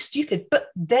completely stupid, but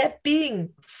they're being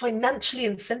financially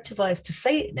incentivized to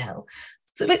say it now.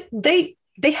 So like they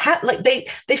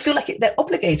feel like they're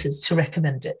obligated to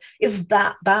recommend it. It's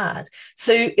that bad.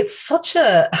 So it's such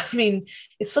a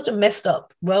messed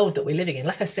up world that we're living in.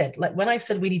 Like I said, like when I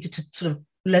said we needed to sort of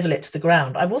level it to the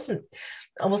ground, I wasn't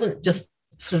just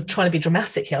sort of trying to be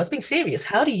dramatic here. I was being serious.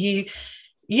 How do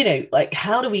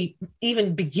how do we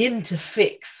even begin to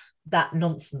fix that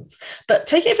nonsense? But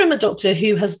take it from a doctor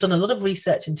who has done a lot of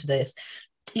research into this.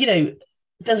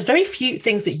 There's very few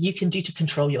things that you can do to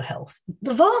control your health.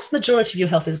 The vast majority of your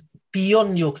health is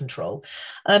beyond your control.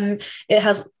 It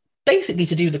has basically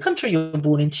to do with the country you're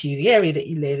born into, the area that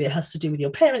you live. It has to do with your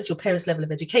parents' level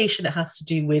of education. It has to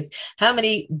do with how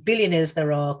many billionaires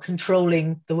there are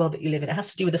controlling the world that you live in. It has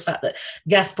to do with the fact that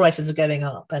gas prices are going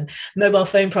up and mobile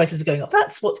phone prices are going up.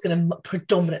 That's what's going to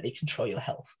predominantly control your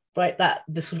health, right?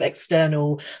 The sort of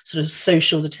external sort of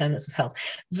social determinants of health.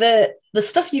 The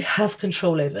stuff you have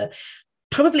control over,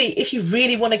 probably, if you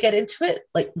really want to get into it,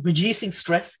 like reducing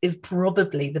stress is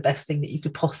probably the best thing that you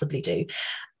could possibly do.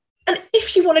 And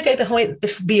if you want to go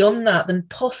beyond that, then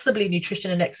possibly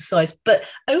nutrition and exercise, but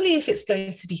only if it's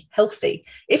going to be healthy.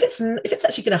 If it's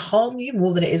actually going to harm you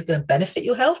more than it is going to benefit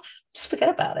your health, just forget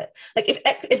about it. Like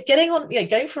if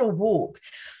going for a walk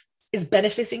is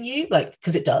benefiting you, like,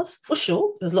 because it does, for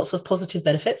sure, there's lots of positive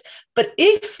benefits. But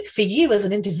if for you as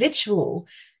an individual,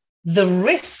 the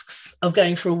risks of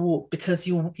going for a walk because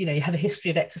you have a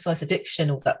history of exercise addiction,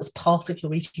 or that was part of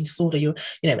your eating disorder,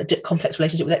 a complex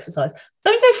relationship with exercise,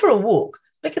 don't go for a walk.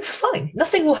 Like, it's fine.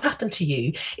 Nothing will happen to you.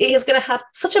 It is going to have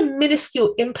such a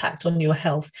minuscule impact on your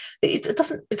health. It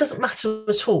doesn't matter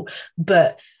at all.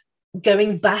 But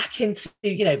going back into,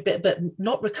 but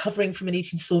not recovering from an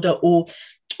eating disorder or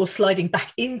sliding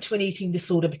back into an eating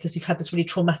disorder because you've had this really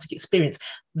traumatic experience,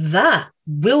 that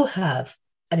will have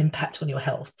an impact on your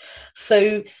health.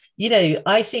 So,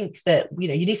 I think that, you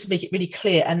need to make it really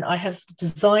clear. And I have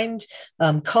designed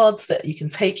cards that you can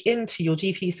take into your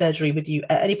GP surgery with you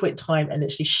at any point in time and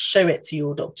literally show it to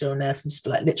your doctor or nurse and just be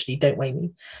like, literally, don't weigh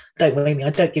me. I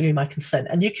don't give you my consent.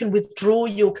 And you can withdraw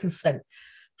your consent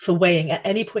for weighing at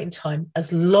any point in time,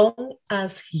 as long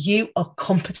as you are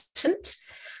competent.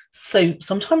 So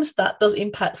sometimes that does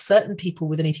impact certain people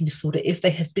with an eating disorder if they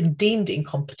have been deemed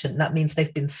incompetent. That means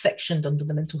they've been sectioned under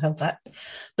the Mental Health Act.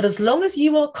 But as long as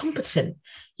you are competent,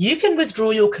 you can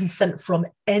withdraw your consent from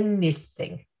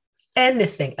anything.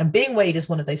 And being weighed is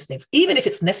one of those things. Even if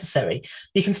it's necessary,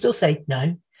 you can still say,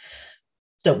 no,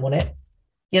 don't want it.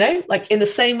 Like in the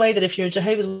same way that if you're a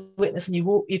Jehovah's Witness and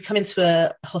you come into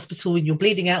a hospital and you're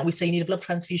bleeding out, we say you need a blood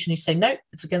transfusion. You say, no,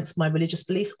 it's against my religious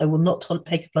beliefs. I will not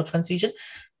take a blood transfusion.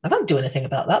 I can't do anything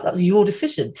about that. That's your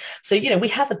decision. So, we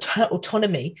have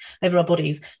autonomy over our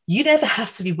bodies. You never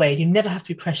have to be weighed. You never have to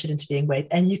be pressured into being weighed.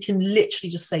 And you can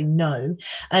literally just say no.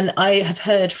 And I have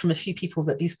heard from a few people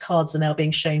that these cards are now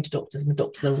being shown to doctors, and the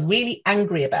doctors are really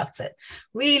angry about it,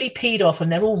 really peed off,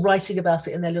 and they're all writing about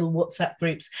it in their little WhatsApp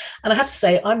groups. And I have to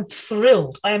say, I'm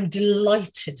thrilled. I am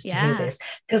delighted to hear this,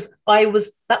 because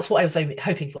that's what I was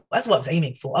hoping for. That's what I was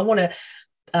aiming for. I want to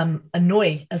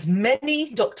annoy as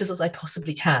many doctors as I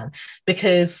possibly can,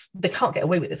 because they can't get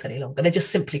away with this any longer. They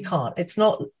just simply can't. It's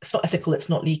not ethical, it's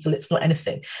not legal, it's not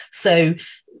anything. So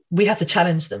we have to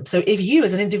challenge them. So if you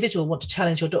as an individual want to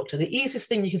challenge your doctor, the easiest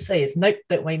thing you can say is, nope,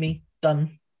 don't weigh me,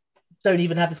 done. Don't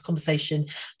even have this conversation.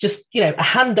 Just, a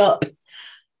hand up,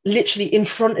 literally in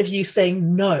front of you,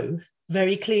 saying no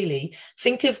very clearly.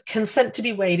 Think of consent to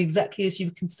be weighed exactly as you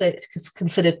would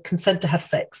consider consent to have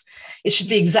sex. It should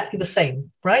be exactly the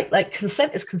same, right? Like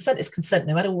consent is consent,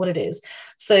 no matter what it is.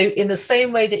 So in the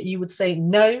same way that you would say,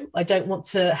 no, I don't want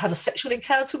to have a sexual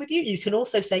encounter with you, you can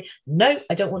also say, no,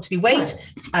 I don't want to be weighed.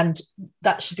 And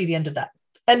that should be the end of that.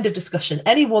 End of discussion.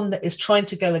 Anyone that is trying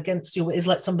to go against you is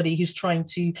like somebody who's trying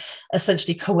to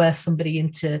essentially coerce somebody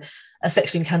into a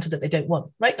sexual encounter that they don't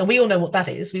want, right? And we all know what that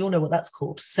is. We all know what that's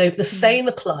called. So the same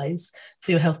applies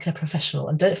for your healthcare professional.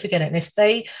 And don't forget it. And if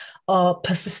they are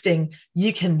persisting,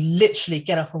 you can literally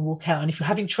get up and walk out. And if you're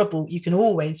having trouble, you can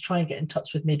always try and get in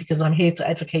touch with me, because I'm here to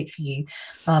advocate for you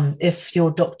if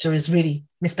your doctor is really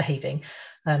misbehaving.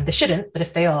 They shouldn't, but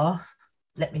if they are,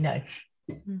 let me know.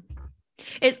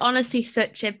 It's honestly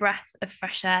such a breath of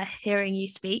fresh air hearing you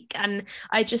speak. And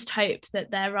I just hope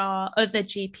that there are other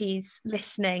GPs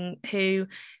listening who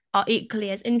are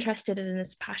equally as interested and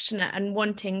as passionate and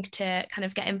wanting to kind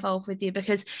of get involved with you,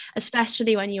 because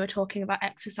especially when you were talking about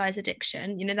exercise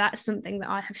addiction, that's something that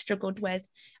I have struggled with,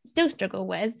 still struggle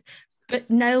with, but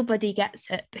nobody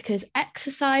gets it, because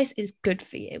exercise is good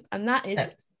for you. And that is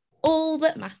all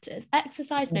that matters.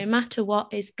 Exercise, no matter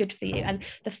what, is good for you. And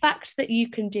the fact that you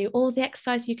can do all the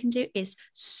exercise you can do is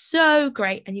so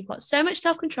great. And you've got so much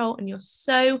self-control, and you're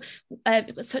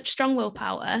such strong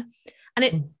willpower. And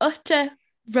it's utter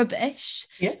rubbish.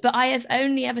 But I have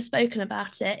only ever spoken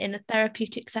about it in a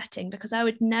therapeutic setting, because I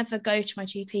would never go to my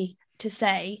GP to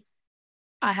say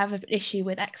I have an issue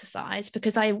with exercise,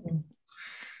 because I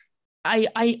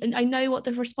know what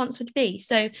the response would be.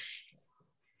 So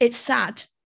it's sad.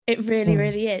 It really,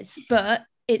 really is. But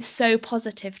it's so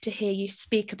positive to hear you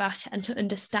speak about it and to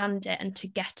understand it and to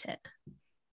get it.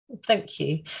 Thank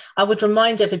you. I would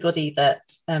remind everybody that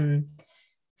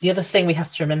the other thing we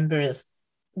have to remember is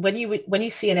when you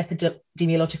see an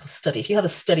epidemiological study, if you have a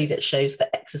study that shows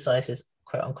that exercise is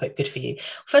quote unquote good for you,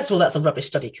 first of all, that's a rubbish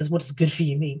study, because what does good for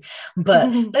you mean?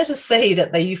 But let's just say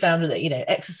that you found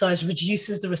that exercise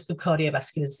reduces the risk of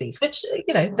cardiovascular disease, which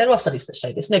there are studies that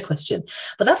show this, no question.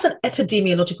 But that's an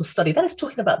epidemiological study that is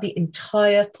talking about the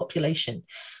entire population.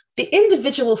 The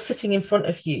individual sitting in front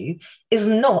of you is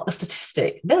not a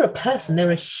statistic. They're a person. They're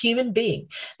a human being.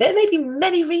 There may be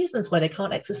many reasons why they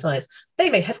can't exercise. They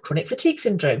may have chronic fatigue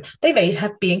syndrome. They may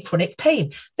be in chronic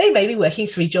pain. They may be working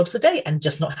 3 jobs a day and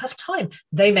just not have time.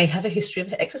 They may have a history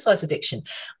of exercise addiction.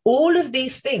 All of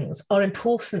these things are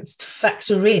important to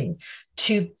factor in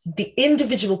to the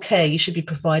individual care you should be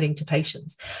providing to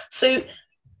patients. So,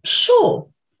 sure,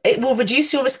 it will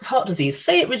reduce your risk of heart disease.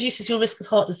 Say it reduces your risk of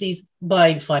heart disease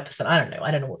by 5%.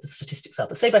 I don't know what the statistics are,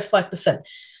 but say by 5%.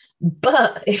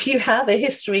 But if you have a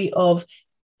history of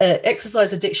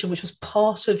exercise addiction, which was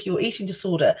part of your eating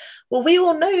disorder, well, we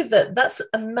all know that that's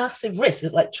a massive risk.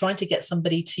 It's like trying to get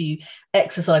somebody to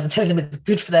exercise and telling them it's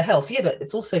good for their health. Yeah, but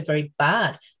it's also very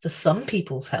bad for some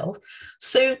people's health.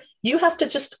 So you have to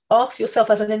just ask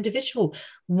yourself as an individual,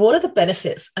 what are the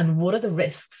benefits and what are the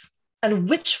risks? And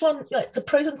which one, it's a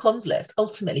pros and cons list,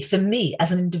 ultimately, for me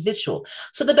as an individual.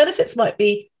 So the benefits might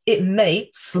be, it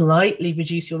may slightly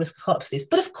reduce your risk of heart disease.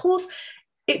 But of course,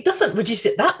 it doesn't reduce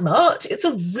it that much. It's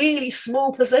a really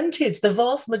small percentage. The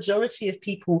vast majority of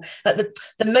people, like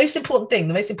the most important thing,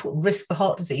 the most important risk for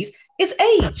heart disease is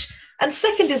age. And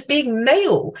second is being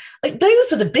male. Like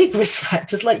those are the big risk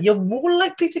factors. Like you're more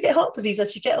likely to get heart disease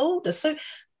as you get older. So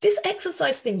this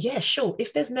exercise thing, yeah, sure.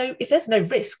 If there's no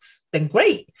risks, then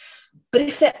great. But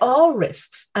if there are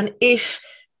risks, and if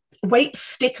weight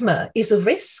stigma is a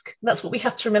risk, that's what we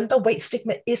have to remember. Weight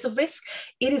stigma is a risk.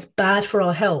 It is bad for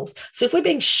our health. So if we're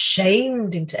being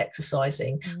shamed into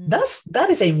exercising, that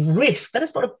is a risk. That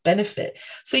is not a benefit.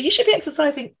 So you should be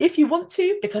exercising if you want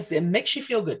to, because it makes you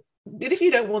feel good. But if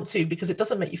you don't want to, because it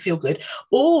doesn't make you feel good,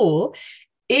 or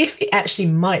if it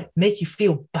actually might make you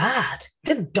feel bad,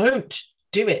 then don't.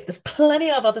 do it. There's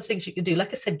plenty of other things you can do.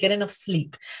 Like I said, get enough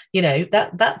sleep.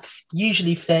 That's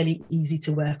usually fairly easy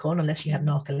to work on unless you have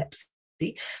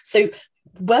narcolepsy. So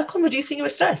work on reducing your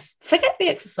stress. Forget the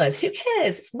exercise. Who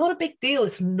cares? It's not a big deal.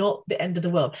 It's not the end of the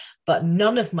world. But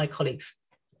none of my colleagues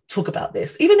talk about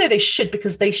this, even though they should,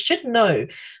 because they should know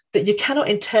that you cannot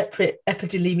interpret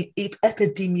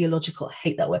epidemiological, I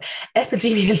hate that word,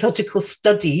 epidemiological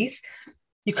studies.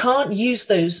 You can't use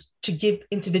those to give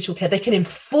individual care. They can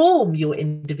inform your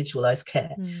individualized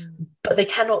care, but they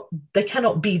cannot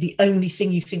be the only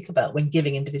thing you think about when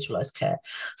giving individualized care.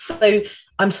 So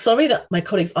I'm sorry that my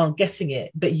colleagues aren't getting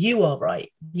it, but you are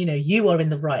right. You are in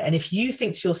the right. And if you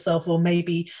think to yourself, well,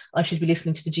 maybe I should be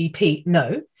listening to the GP,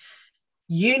 no,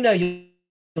 you know your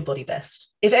body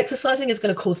best. If exercising is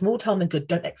going to cause more harm than good,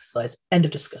 don't exercise. End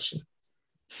of discussion.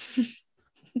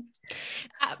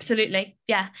 Absolutely.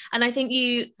 Yeah. And I think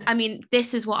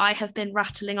this is what I have been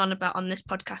rattling on about on this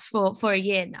podcast for a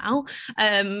year now.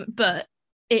 But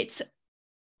it's,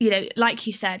 like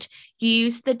you said,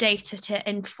 use the data to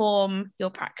inform your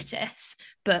practice,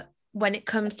 but when it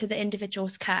comes to the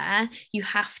individual's care, you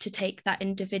have to take that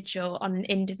individual on an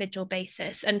individual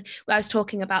basis. And I was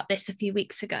talking about this a few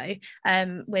weeks ago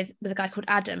with a guy called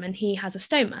Adam, and he has a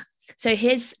stoma. So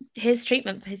his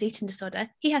treatment for his eating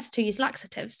disorder, he has to use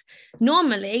laxatives.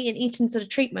 Normally in eating disorder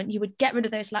treatment, you would get rid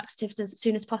of those laxatives as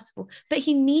soon as possible, but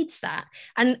he needs that.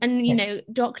 And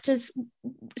doctors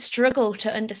struggle to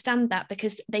understand that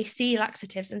because they see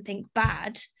laxatives and think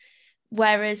bad.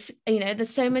 Whereas, there's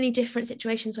so many different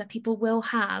situations where people will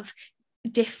have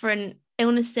different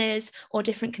illnesses or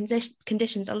different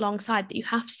conditions alongside that you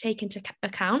have to take into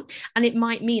account. And it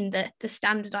might mean that the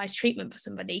standardized treatment for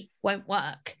somebody won't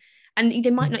work. And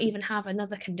they might not even have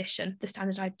another condition. The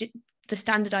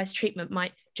standardized treatment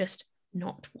might just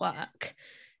not work.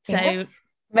 So... Yeah.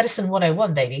 Medicine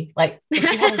 101, baby. Like, if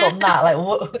you haven't gotten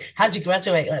that, how'd you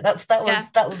graduate? Like,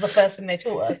 that was the first thing they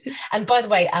taught us. And by the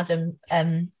way, Adam,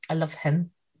 I love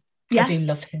him. Yeah. I do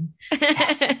love him.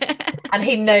 Yes. And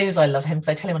he knows I love him because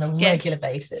I tell him on a regular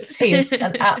basis. He is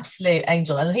an absolute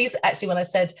angel. And he's actually, when I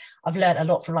said I've learned a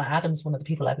lot from, like, Adam's one of the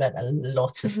people I've learned a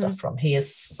lot of stuff from. He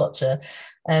is such a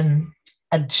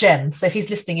gem. So if he's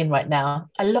listening in right now,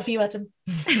 I love you, Adam.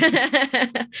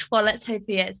 Well, let's hope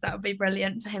he is. That would be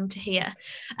brilliant for him to hear.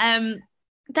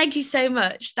 Thank you so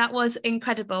much. That was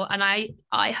incredible. And I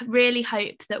really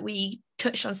hope that we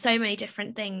touched on so many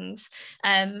different things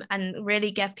and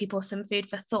really gave people some food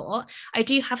for thought. I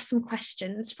do have some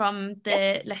questions from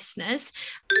the listeners.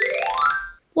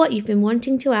 What you've been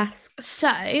wanting to ask.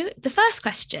 So the first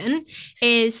question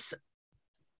is,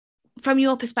 from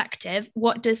your perspective,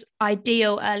 what does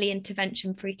ideal early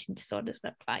intervention for eating disorders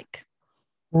look like?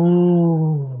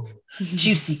 Ooh,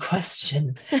 juicy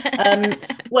question.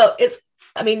 Well,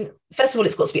 first of all,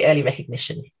 it's got to be early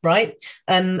recognition, right?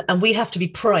 And we have to be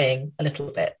prying a little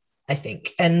bit, I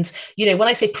think. And, when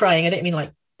I say prying, I don't mean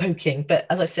like poking, but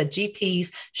as I said,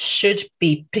 GPs should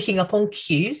be picking up on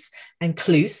cues and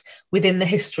clues within the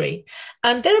history.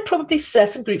 And there are probably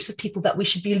certain groups of people that we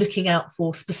should be looking out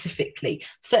for specifically,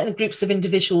 certain groups of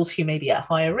individuals who may be at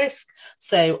higher risk.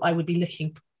 So I would be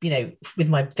looking, with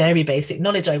my very basic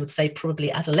knowledge, I would say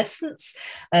probably adolescents,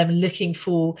 looking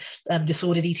for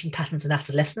disordered eating patterns in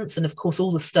adolescents. And of course,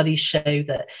 all the studies show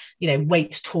that,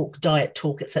 weight talk, diet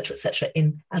talk, et cetera,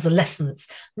 in adolescents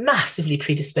massively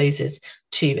predisposes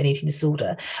to an eating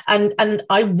disorder. And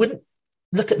I wouldn't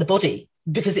look at the body,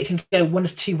 because it can go one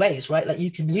of two ways, right? Like,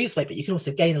 you can lose weight, but you can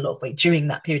also gain a lot of weight during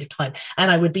that period of time.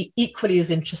 And I would be equally as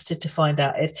interested to find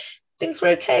out if things were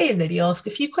okay, and maybe ask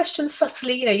a few questions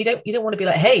subtly. You don't want to be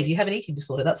like, hey, do you have an eating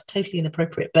disorder? That's totally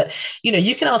inappropriate. But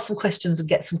you can ask some questions and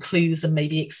get some clues and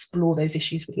maybe explore those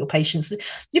issues with your patients.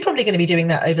 You're probably going to be doing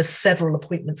that over several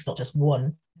appointments, not just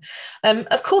one.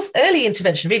 Of course, early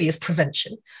intervention really is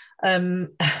prevention.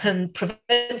 And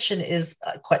prevention is,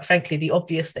 quite frankly, the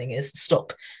obvious thing is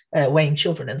stop weighing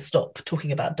children and stop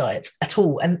talking about diets at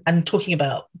all, and talking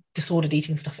about disordered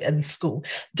eating stuff in school.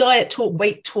 Diet talk,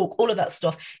 weight talk, all of that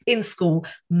stuff in school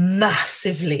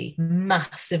massively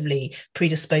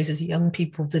predisposes young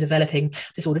people to developing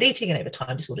disordered eating, and over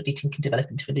time disordered eating can develop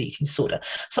into an eating disorder.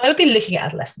 So I would be looking at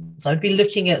adolescents, I would be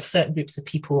looking at certain groups of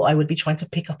people, I would be trying to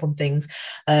pick up on things,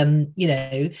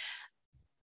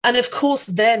 and of course,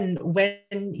 then so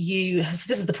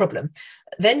this is the problem,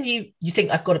 then you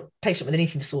think, I've got a patient with an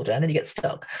eating disorder, and then you get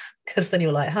stuck, because then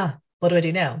you're like, what do I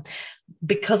do now?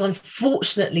 Because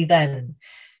unfortunately then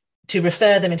to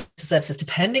refer them into services,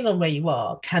 depending on where you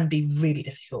are, can be really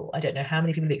difficult. I don't know how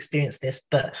many people have experienced this,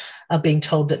 but are being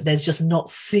told that they're just not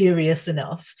serious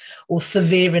enough or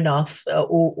severe enough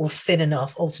or thin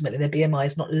enough. Ultimately, their BMI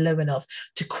is not low enough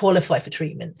to qualify for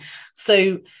treatment.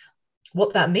 So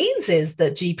what that means is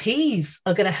that GPs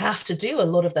are going to have to do a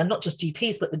lot of them, not just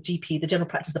GPs, but the GP, the general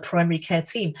practice, the primary care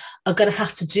team are going to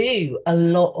have to do a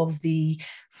lot of the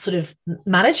sort of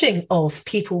managing of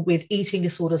people with eating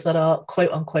disorders that are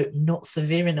quote unquote not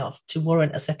severe enough to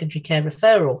warrant a secondary care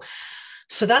referral.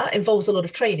 So that involves a lot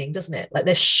of training, doesn't it? Like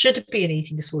there should be an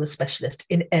eating disorder specialist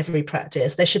in every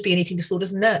practice. There should be an eating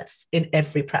disorders nurse in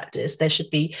every practice. There should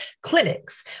be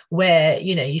clinics where,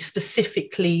 you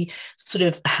specifically sort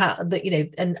of have that,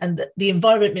 and the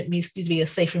environment needs to be a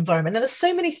safer environment. And there's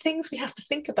so many things we have to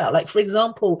think about. Like, for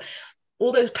example,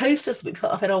 all those posters that we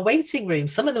put up in our waiting room,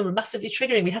 some of them are massively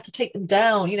triggering. We have to take them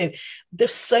down.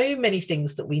 There's so many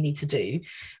things that we need to do,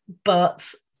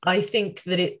 but I think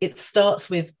that it starts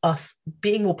with us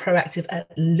being more proactive at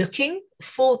looking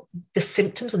for the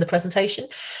symptoms and the presentation,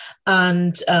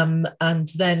 and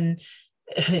then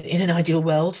in an ideal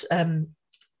world,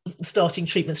 starting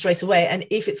treatment straight away. And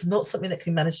if it's not something that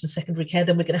can be managed in secondary care,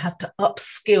 then we're going to have to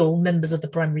upskill members of the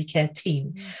primary care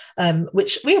team,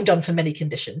 which we have done for many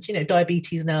conditions.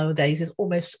 Diabetes nowadays is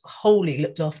almost wholly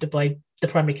looked after by the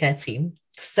primary care team.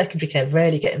 Secondary care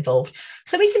rarely get involved,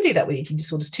 so we can do that with eating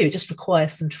disorders too. It just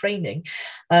requires some training.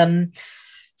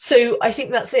 So I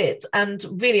think that's it. And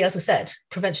really, as I said,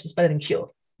 prevention is better than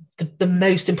cure. The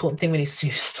most important thing we need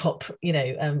to stop,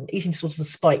 eating disorders have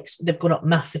spiked. They've gone up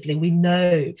massively. We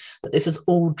know that this is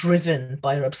all driven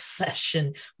by our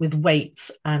obsession with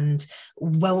weight and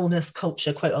wellness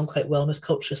culture, quote unquote wellness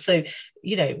culture. So,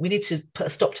 we need to put a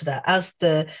stop to that. As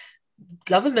the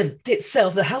government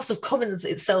itself, the House of Commons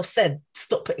itself said,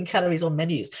 stop putting calories on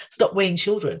menus, stop weighing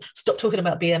children, stop talking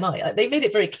about BMI. They made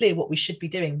it very clear what we should be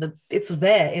doing. It's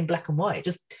there in black and white.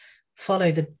 Just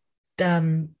follow the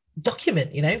damn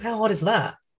document. How hard is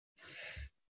that?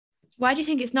 Why do you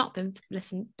think it's not been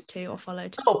listened to or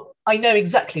followed? Oh, I know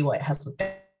exactly why it hasn't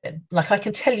been. Like, I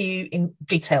can tell you in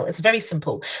detail. It's very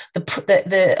simple.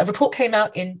 The report came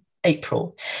out in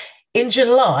April. In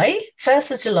July,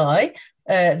 1st of July,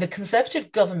 the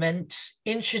Conservative government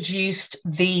introduced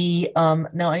the,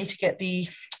 now I need to get the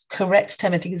correct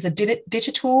term, I think it's the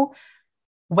Digital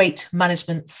Weight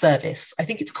Management Service. I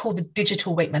think it's called the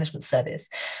Digital Weight Management Service.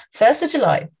 1st of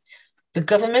July, the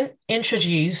government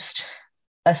introduced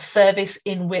a service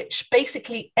in which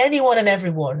basically anyone and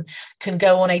everyone can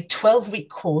go on a 12-week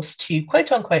course to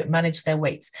quote unquote manage their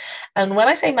weights. And when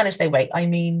I say manage their weight, I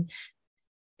mean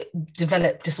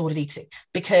develop disordered eating,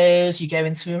 because you go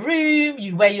into a room,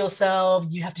 you weigh yourself,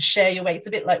 you have to share your weight. It's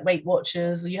a bit like Weight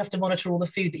Watchers. You have to monitor all the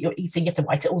food that you're eating, you have to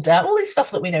write it all down, all this stuff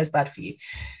that we know is bad for you.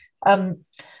 The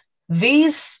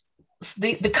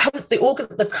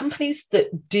companies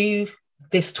that do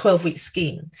this 12-week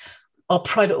scheme are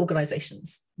private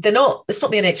organizations. It's not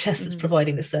the NHS that's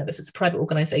providing the service, it's a private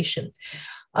organization.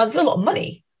 There's a lot of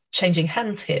money changing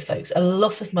hands here, folks. A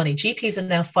lot of money. GPs are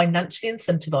now financially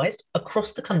incentivized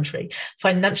across the country,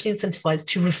 financially incentivized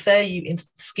to refer you into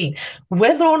the scheme.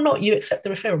 Whether or not you accept the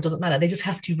referral doesn't matter. They just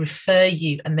have to refer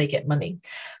you and they get money.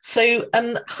 So,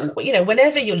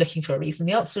 whenever you're looking for a reason,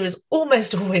 the answer is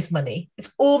almost always money.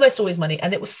 It's almost always money.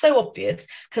 And it was so obvious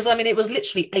because, it was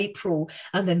literally April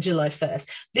and then July 1st.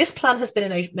 This plan has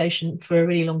been in motion for a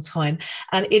really long time.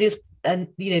 And it is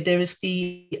there is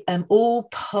the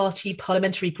all-party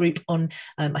parliamentary group on,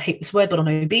 I hate this word, but on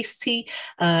obesity,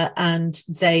 and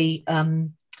they,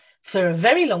 for a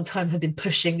very long time, have been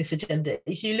pushing this agenda.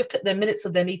 If you look at the minutes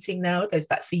of their meeting now, it goes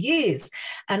back for years.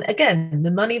 And again, the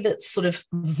money that's sort of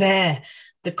there,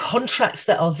 the contracts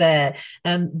that are there,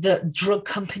 the drug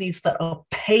companies that are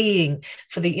paying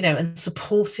for the, and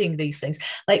supporting these things.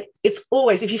 Like, it's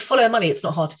always, if you follow money, it's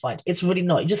not hard to find. It's really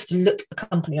not. You just have to look a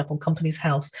company up on Companies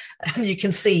House and you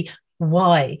can see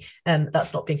why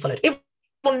that's not being followed. It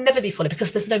will never be followed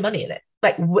because there's no money in it.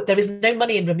 Like, there is no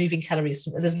money in removing calories.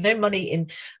 There's no money in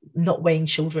not weighing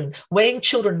children. Weighing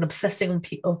children and obsessing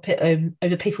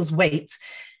over people's weight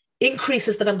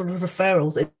increases the number of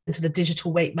referrals into the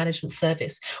digital weight management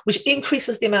service, which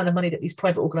increases the amount of money that these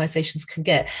private organizations can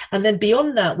get. And then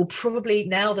beyond that, will probably,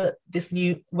 now that this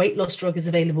new weight loss drug is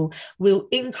available, will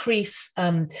increase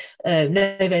Novo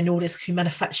Nordisk, who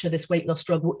manufacture this weight loss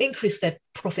drug, will increase their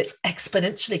profits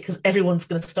exponentially because everyone's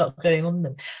going to start going on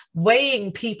them.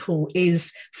 Weighing people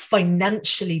is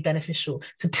financially beneficial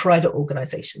to private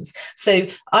organizations. So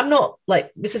I'm not like,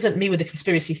 this isn't me with a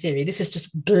conspiracy theory. This is just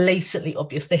blatantly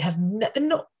obvious. They're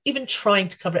not even trying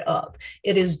to cover it up.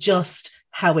 It is just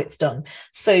how it's done.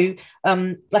 So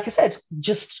like I said,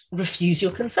 just refuse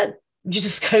your consent. You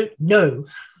just go, no,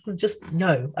 just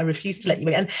no, I refuse to let you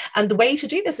weigh. And the way to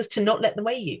do this is to not let them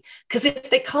weigh you, because if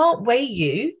they can't weigh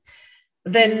you,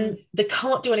 then they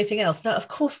can't do anything else. Now, of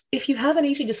course, if you have an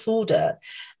eating disorder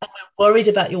and we're worried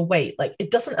about your weight, like, it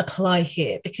doesn't apply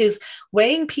here, because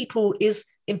weighing people is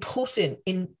important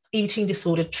in eating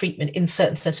disorder treatment in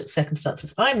certain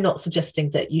circumstances. I'm not suggesting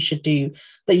that you should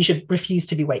refuse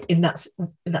to be weighed in that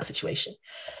situation.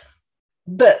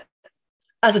 But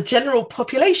as a general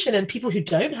population and people who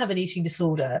don't have an eating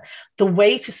disorder, the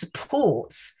way to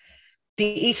support the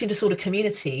eating disorder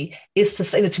community is to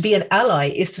say, to be an ally,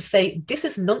 is to say, this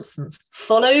is nonsense.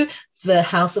 Follow the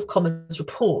House of Commons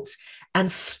report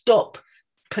and stop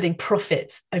putting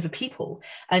profit over people.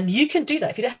 And you can do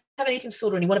that. If you don't have an eating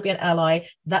disorder and you want to be an ally,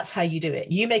 that's how you do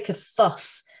it. You make a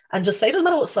fuss and just say, it doesn't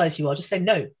matter what size you are, just say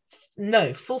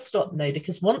no, full stop, no,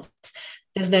 because once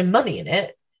there's no money in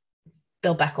it,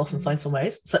 they'll back off and find somewhere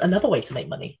else. So another way to make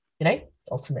money,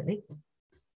 ultimately.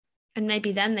 And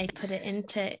maybe then they'd put it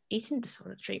into eating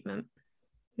disorder treatment.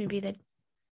 Maybe they'd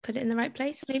put it in the right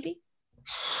place, maybe.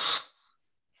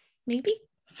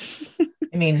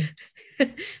 I mean...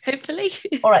 Hopefully.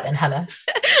 All right then, Hannah.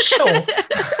 Sure.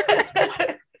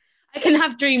 I can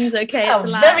have dreams, okay? Oh,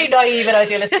 very naive and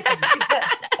idealistic.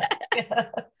 Yeah.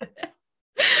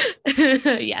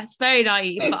 Yes, very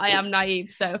naive, but I am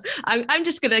naive, so I'm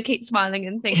just gonna keep smiling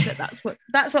and think that's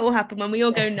what will happen when we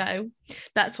all go no.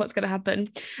 That's what's gonna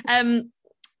happen.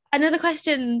 Another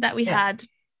question that we had.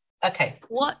 Okay.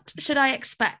 What should I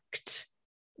expect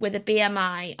with a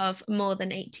BMI of more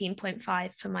than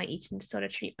 18.5 for my eating disorder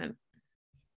treatment?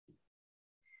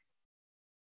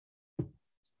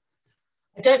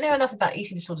 I don't know enough about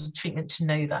eating disorder treatment to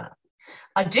know that.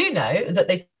 I do know that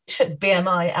they took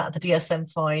BMI out of the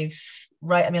DSM-5,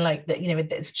 right? I mean, like, that,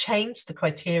 it's changed the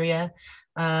criteria.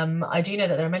 I do know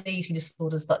that there are many eating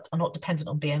disorders that are not dependent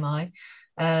on BMI.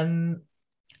 I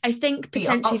think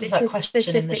potentially the answer to that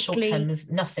question in the short term specifically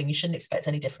is nothing. You shouldn't expect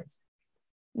any difference.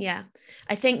 Yeah,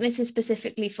 I think this is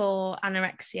specifically for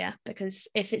anorexia, because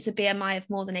if it's a BMI of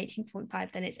more than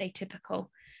 18.5, then it's atypical.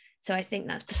 So I think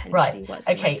that's potentially right. what's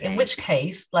okay. In which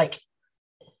case, I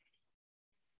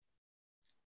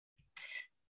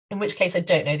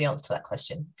don't know the answer to that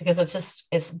question, because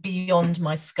it's beyond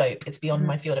my scope. It's beyond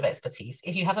my field of expertise.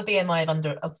 If you have a BMI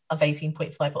of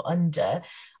 18.5 or under,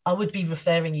 I would be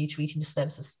referring you to eating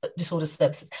disorder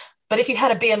services. But if you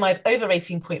had a BMI of over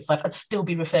 18.5, I'd still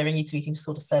be referring you to eating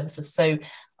disorder services. So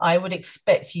I would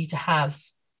expect you to have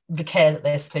the care that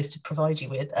they're supposed to provide you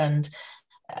with. And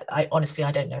I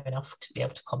don't know enough to be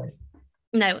able to comment.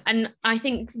 No, and I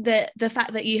think that the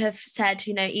fact that you have said,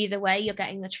 either way, you're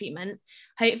getting the treatment.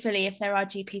 Hopefully, if there are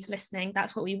GPs listening,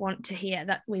 that's what we want to hear,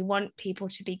 that we want people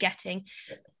to be getting.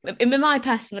 In my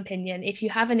personal opinion, if you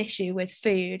have an issue with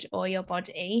food or your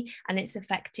body and it's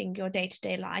affecting your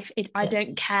day-to-day life, I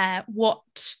don't care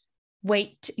what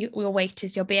weight your weight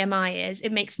is, your BMI is,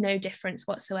 it makes no difference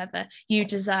whatsoever. You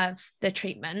deserve the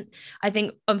treatment. I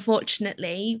think,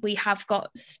 unfortunately, we have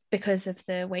got, because of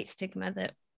the weight stigma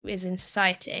that is in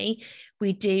society,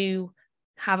 we do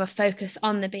have a focus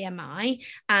on the BMI,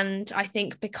 and I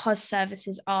think because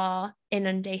services are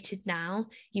inundated now,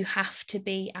 you have to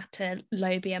be at a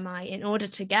low BMI in order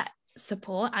to get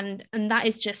support, and that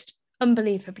is just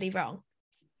unbelievably wrong.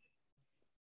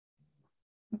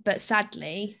 But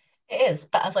sadly, it is.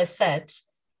 But as I said,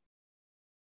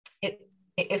 it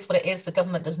is what it is. The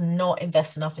government does not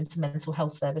invest enough into mental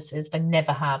health services. They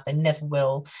never have. They never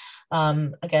will.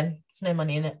 Again, there's no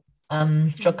money in it.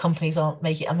 Drug companies aren't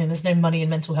making. I mean, there's no money in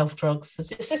mental health drugs.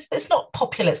 It's not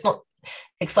popular. It's not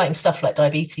exciting stuff like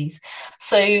diabetes.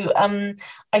 So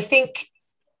I think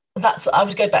I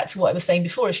would go back to what I was saying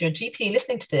before. If you're a GP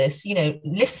listening to this,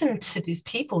 listen to these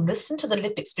people, listen to the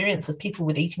lived experience of people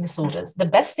with eating disorders. The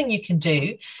best thing you can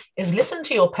do is listen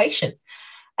to your patient.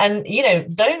 And,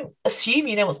 don't assume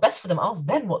you know what's best for them. Ask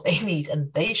them what they need,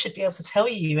 and they should be able to tell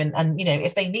you. And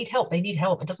if they need help, they need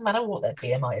help. It doesn't matter what their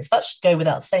BMI is. That should go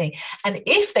without saying. And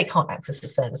if they can't access the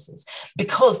services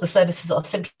because the services are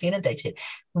simply inundated,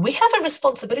 we have a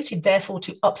responsibility, therefore,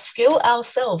 to upskill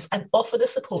ourselves and offer the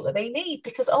support that they need,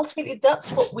 because ultimately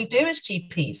that's what we do as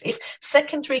GPs. If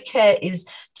secondary care is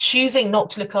choosing not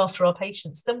to look after our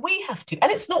patients, then we have to.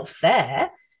 And it's not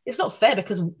fair. It's not fair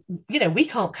because, we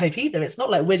can't cope either. It's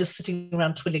not like we're just sitting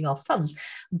around twiddling our thumbs.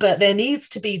 But there needs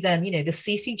to be then, the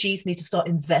CCGs need to start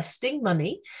investing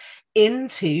money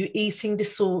into eating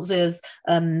disorders,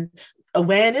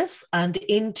 awareness and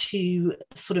into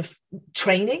sort of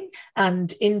training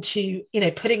and into, you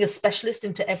know, putting a specialist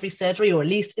into every surgery, or at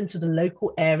least into the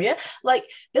local area. Like,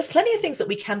 there's plenty of things that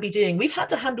we can be doing. We've had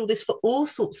to handle this for all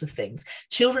sorts of things.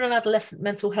 Children and adolescent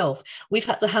mental health, we've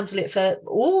had to handle it for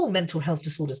all mental health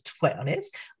disorders, to be quite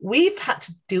honest. We've had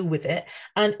to deal with it,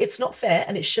 and it's not fair,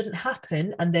 and it shouldn't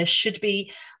happen, and there should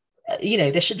be, you know,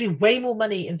 there should be way more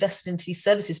money invested into these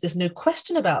services. There's no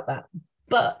question about that.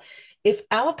 But if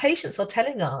our patients are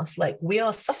telling us, like, we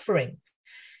are suffering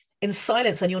in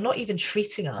silence and you're not even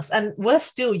treating us, and worse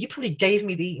still, you probably gave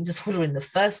me the eating disorder in the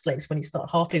first place when you start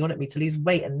harping on at me to lose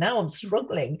weight, and now I'm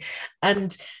struggling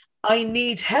and I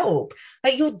need help.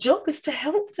 Like, your job is to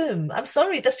help them. I'm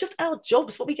sorry, that's just our job.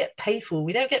 It's what we get paid for.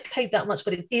 We don't get paid that much,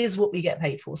 but it is what we get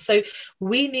paid for. So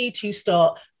we need to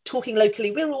start talking locally.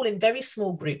 We're all in very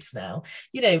small groups now,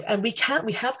 you know, and we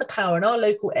have the power in our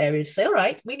local area to say, all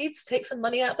right, we need to take some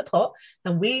money out of the pot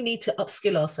and we need to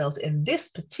upskill ourselves in this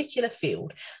particular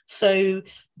field. So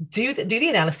do the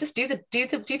analysis, do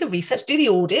the research, do the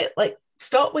audit. Like,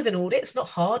 start with an audit. It's not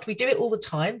hard. We do it all the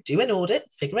time. Do an audit,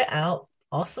 figure it out,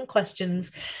 ask some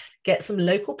questions, get some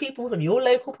local people from your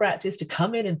local practice to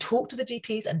come in and talk to the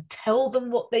GPs and tell them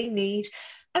what they need,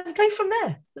 and go from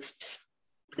there.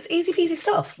 It's easy peasy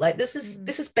stuff. Like, this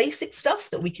is basic stuff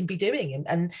that we can be doing,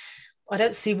 and I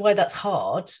don't see why that's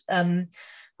hard.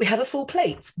 We have a full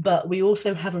plate, but we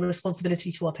also have a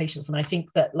responsibility to our patients, and I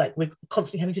think that, like, we're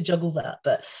constantly having to juggle that.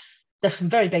 But there's some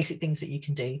very basic things that you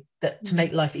can do that to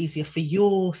make life easier for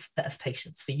your set of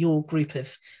patients, for your group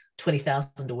of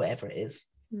 20,000 or whatever it is.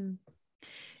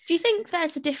 Do you think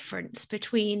there's a difference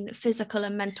between physical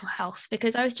and mental health?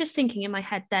 Because I was just thinking in my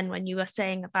head then, when you were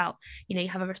saying about, you know, you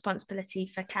have a responsibility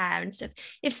for care and stuff.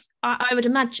 If I would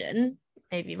imagine,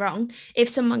 maybe wrong, if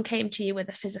someone came to you with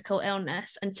a physical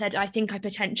illness and said, I think I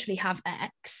potentially have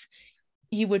X,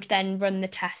 you would then run the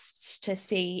tests to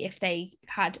see if they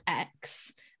had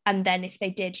X. And then if they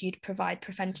did, you'd provide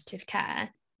preventative care.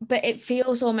 But it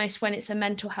feels almost, when it's a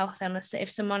mental health illness, that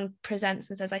if someone presents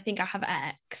and says, I think I have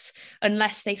X,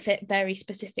 unless they fit very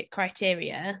specific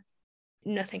criteria,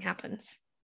 nothing happens.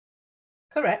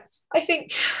 Correct. I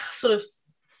think sort of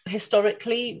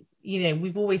historically, you know,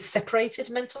 we've always separated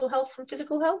mental health from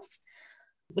physical health,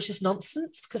 which is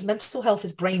nonsense, because mental health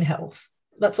is brain health.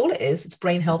 That's all it is. It's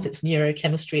brain health, it's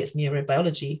neurochemistry, it's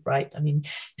neurobiology, right? I mean,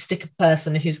 you stick a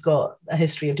person who's got a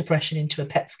history of depression into a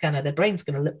PET scanner, their brain's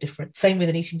going to look different. Same with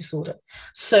an eating disorder.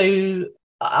 So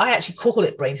I actually call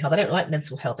it brain health. I don't like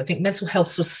mental health. I think mental health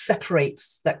sort of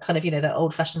separates that kind of, you know, that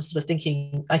old-fashioned sort of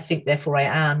thinking, I think, therefore I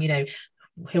am, you know,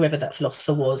 whoever that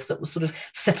philosopher was that was sort of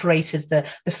separated the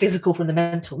physical from the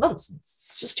mental. Nonsense.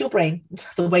 It's just your brain,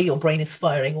 the way your brain is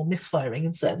firing or misfiring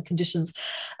in certain conditions.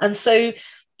 And so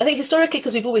I think historically,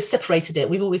 because we've always separated it,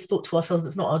 we've always thought to ourselves,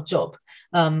 it's not our job.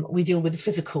 We deal with the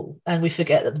physical, and we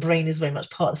forget that the brain is very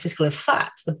much part of the physical. In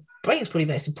fact, the brain is probably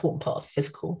the most important part of the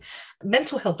physical.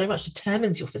 Mental health very much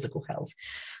determines your physical health.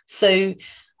 So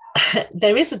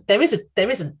there is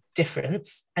a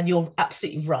difference, and you're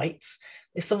absolutely right.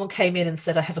 If someone came in and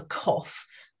said, I have a cough,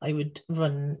 I would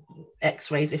run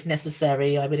x-rays if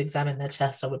necessary. I would examine their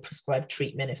chest. I would prescribe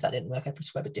treatment. If that didn't work, I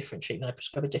prescribe a different treatment. I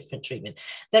prescribe a different treatment.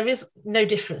 There is no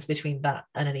difference between that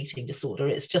and an eating disorder.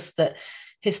 It's just that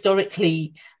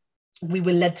historically, we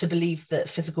were led to believe that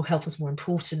physical health was more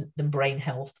important than brain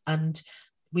health. And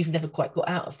we've never quite got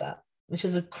out of that, which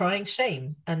is a crying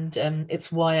shame. And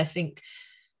it's why I think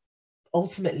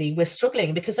ultimately we're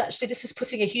struggling, because actually this is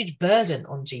putting a huge burden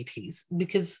on GPs,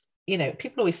 because, you know,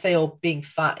 people always say, oh, being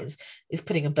fat is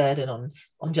putting a burden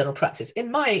on general practice.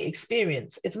 In my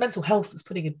experience, it's mental health that's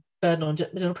putting a burden on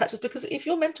general practice, because if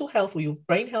your mental health or your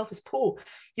brain health is poor,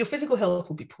 your physical health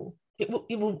will be poor. It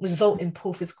will result in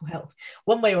poor physical health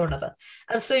one way or another.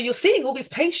 And so you're seeing all these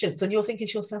patients and you're thinking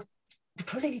to yourself, you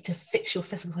probably need to fix your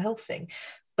physical health thing.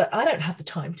 But I don't have the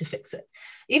time to fix it.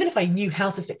 Even if I knew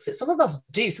how to fix it, some of us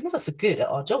do. Some of us are good at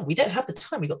our job. We don't have the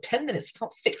time. We've got 10 minutes. You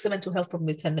can't fix a mental health problem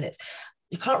with 10 minutes.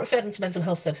 You can't refer them to mental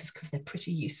health services because they're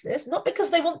pretty useless. Not because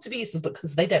they want to be useless, but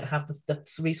because they don't have the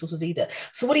resources either.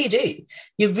 So what do?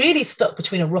 You're really stuck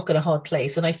between a rock and a hard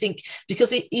place. And I think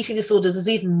because eating disorders is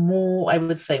even more, I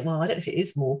would say, well, I don't know if it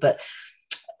is more, but,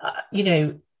 you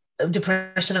know,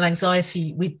 depression and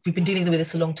anxiety, we've been dealing with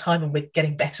this a long time, and we're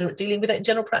getting better at dealing with it in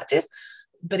general practice.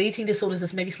 But eating disorders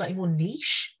is maybe slightly more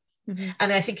niche. Mm-hmm.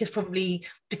 And I think it's probably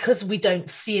because we don't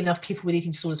see enough people with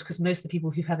eating disorders, because most of the people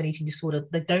who have an eating disorder,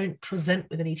 they don't present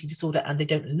with an eating disorder and they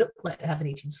don't look like they have an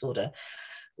eating disorder.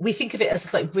 we think of it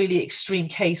as like really extreme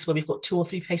case where we've got 2 or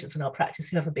 3 patients in our practice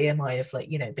who have a BMI of like,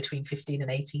 between 15 and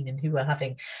 18 and who are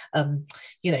having,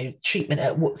 treatment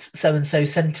at so-and-so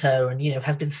centre and,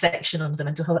 have been sectioned under the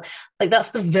mental health. Like that's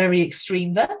the very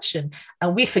extreme version.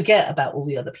 And we forget about all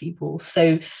the other people.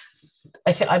 So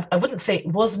I think I wouldn't say it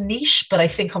was niche, but I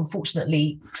think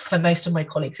unfortunately for most of my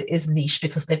colleagues, it is niche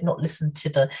because they've not listened to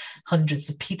the hundreds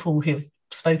of people who've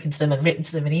spoken to them and written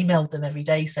to them and emailed them every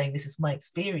day saying this is my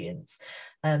experience.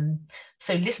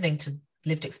 So listening to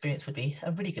lived experience would be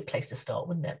a really good place to start,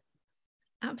 wouldn't it?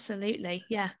 Absolutely.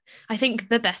 Yeah. I think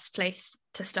the best place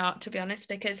to start, to be honest,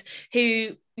 because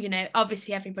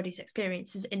obviously everybody's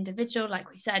experience is individual, like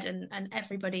we said, and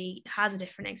everybody has a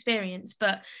different experience,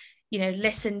 but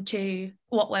listen to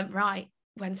what went right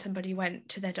when somebody went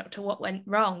to their doctor, what went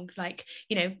wrong,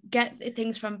 get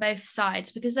things from both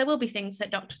sides, because there will be things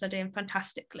that doctors are doing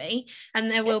fantastically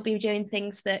and there will be doing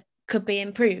things that could be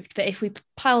improved. But if we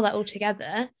pile that all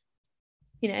together,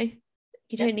 you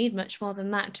don't need much more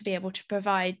than that to be able to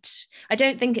provide.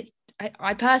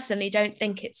 I personally don't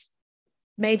think it's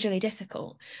majorly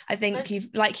difficult. I think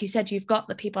like you said, you've got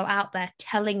the people out there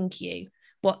telling you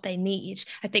what they need.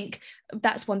 I think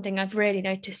that's one thing I've really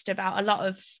noticed about a lot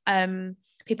of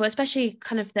people, especially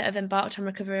kind of that have embarked on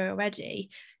recovery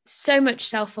already, so much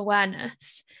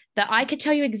self-awareness that I could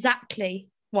tell you exactly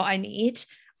what I need.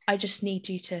 I just need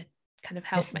you to kind of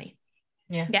help me.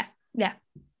 Yeah.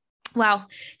 Wow,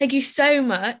 thank you so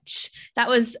much. That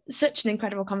was such an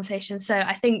incredible conversation. So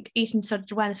I think Eating Disordered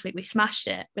Awareness Week, we smashed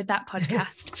it with that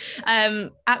podcast.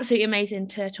 Absolutely amazing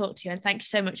to talk to you, and thank you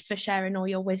so much for sharing all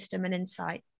your wisdom and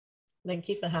insight. Thank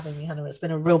you for having me, Hannah. It's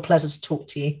been a real pleasure to talk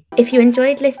to you. If you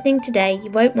enjoyed listening today, you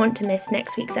won't want to miss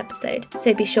next week's episode,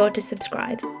 so be sure to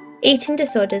subscribe. Eating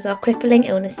disorders are crippling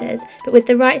illnesses, but with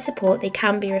the right support they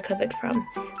can be recovered from.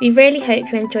 We really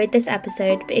hope you enjoyed this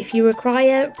episode, but if you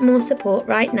require more support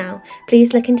right now,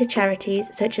 please look into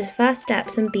charities such as First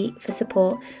Steps and Beat for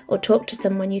support, or talk to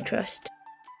someone you trust.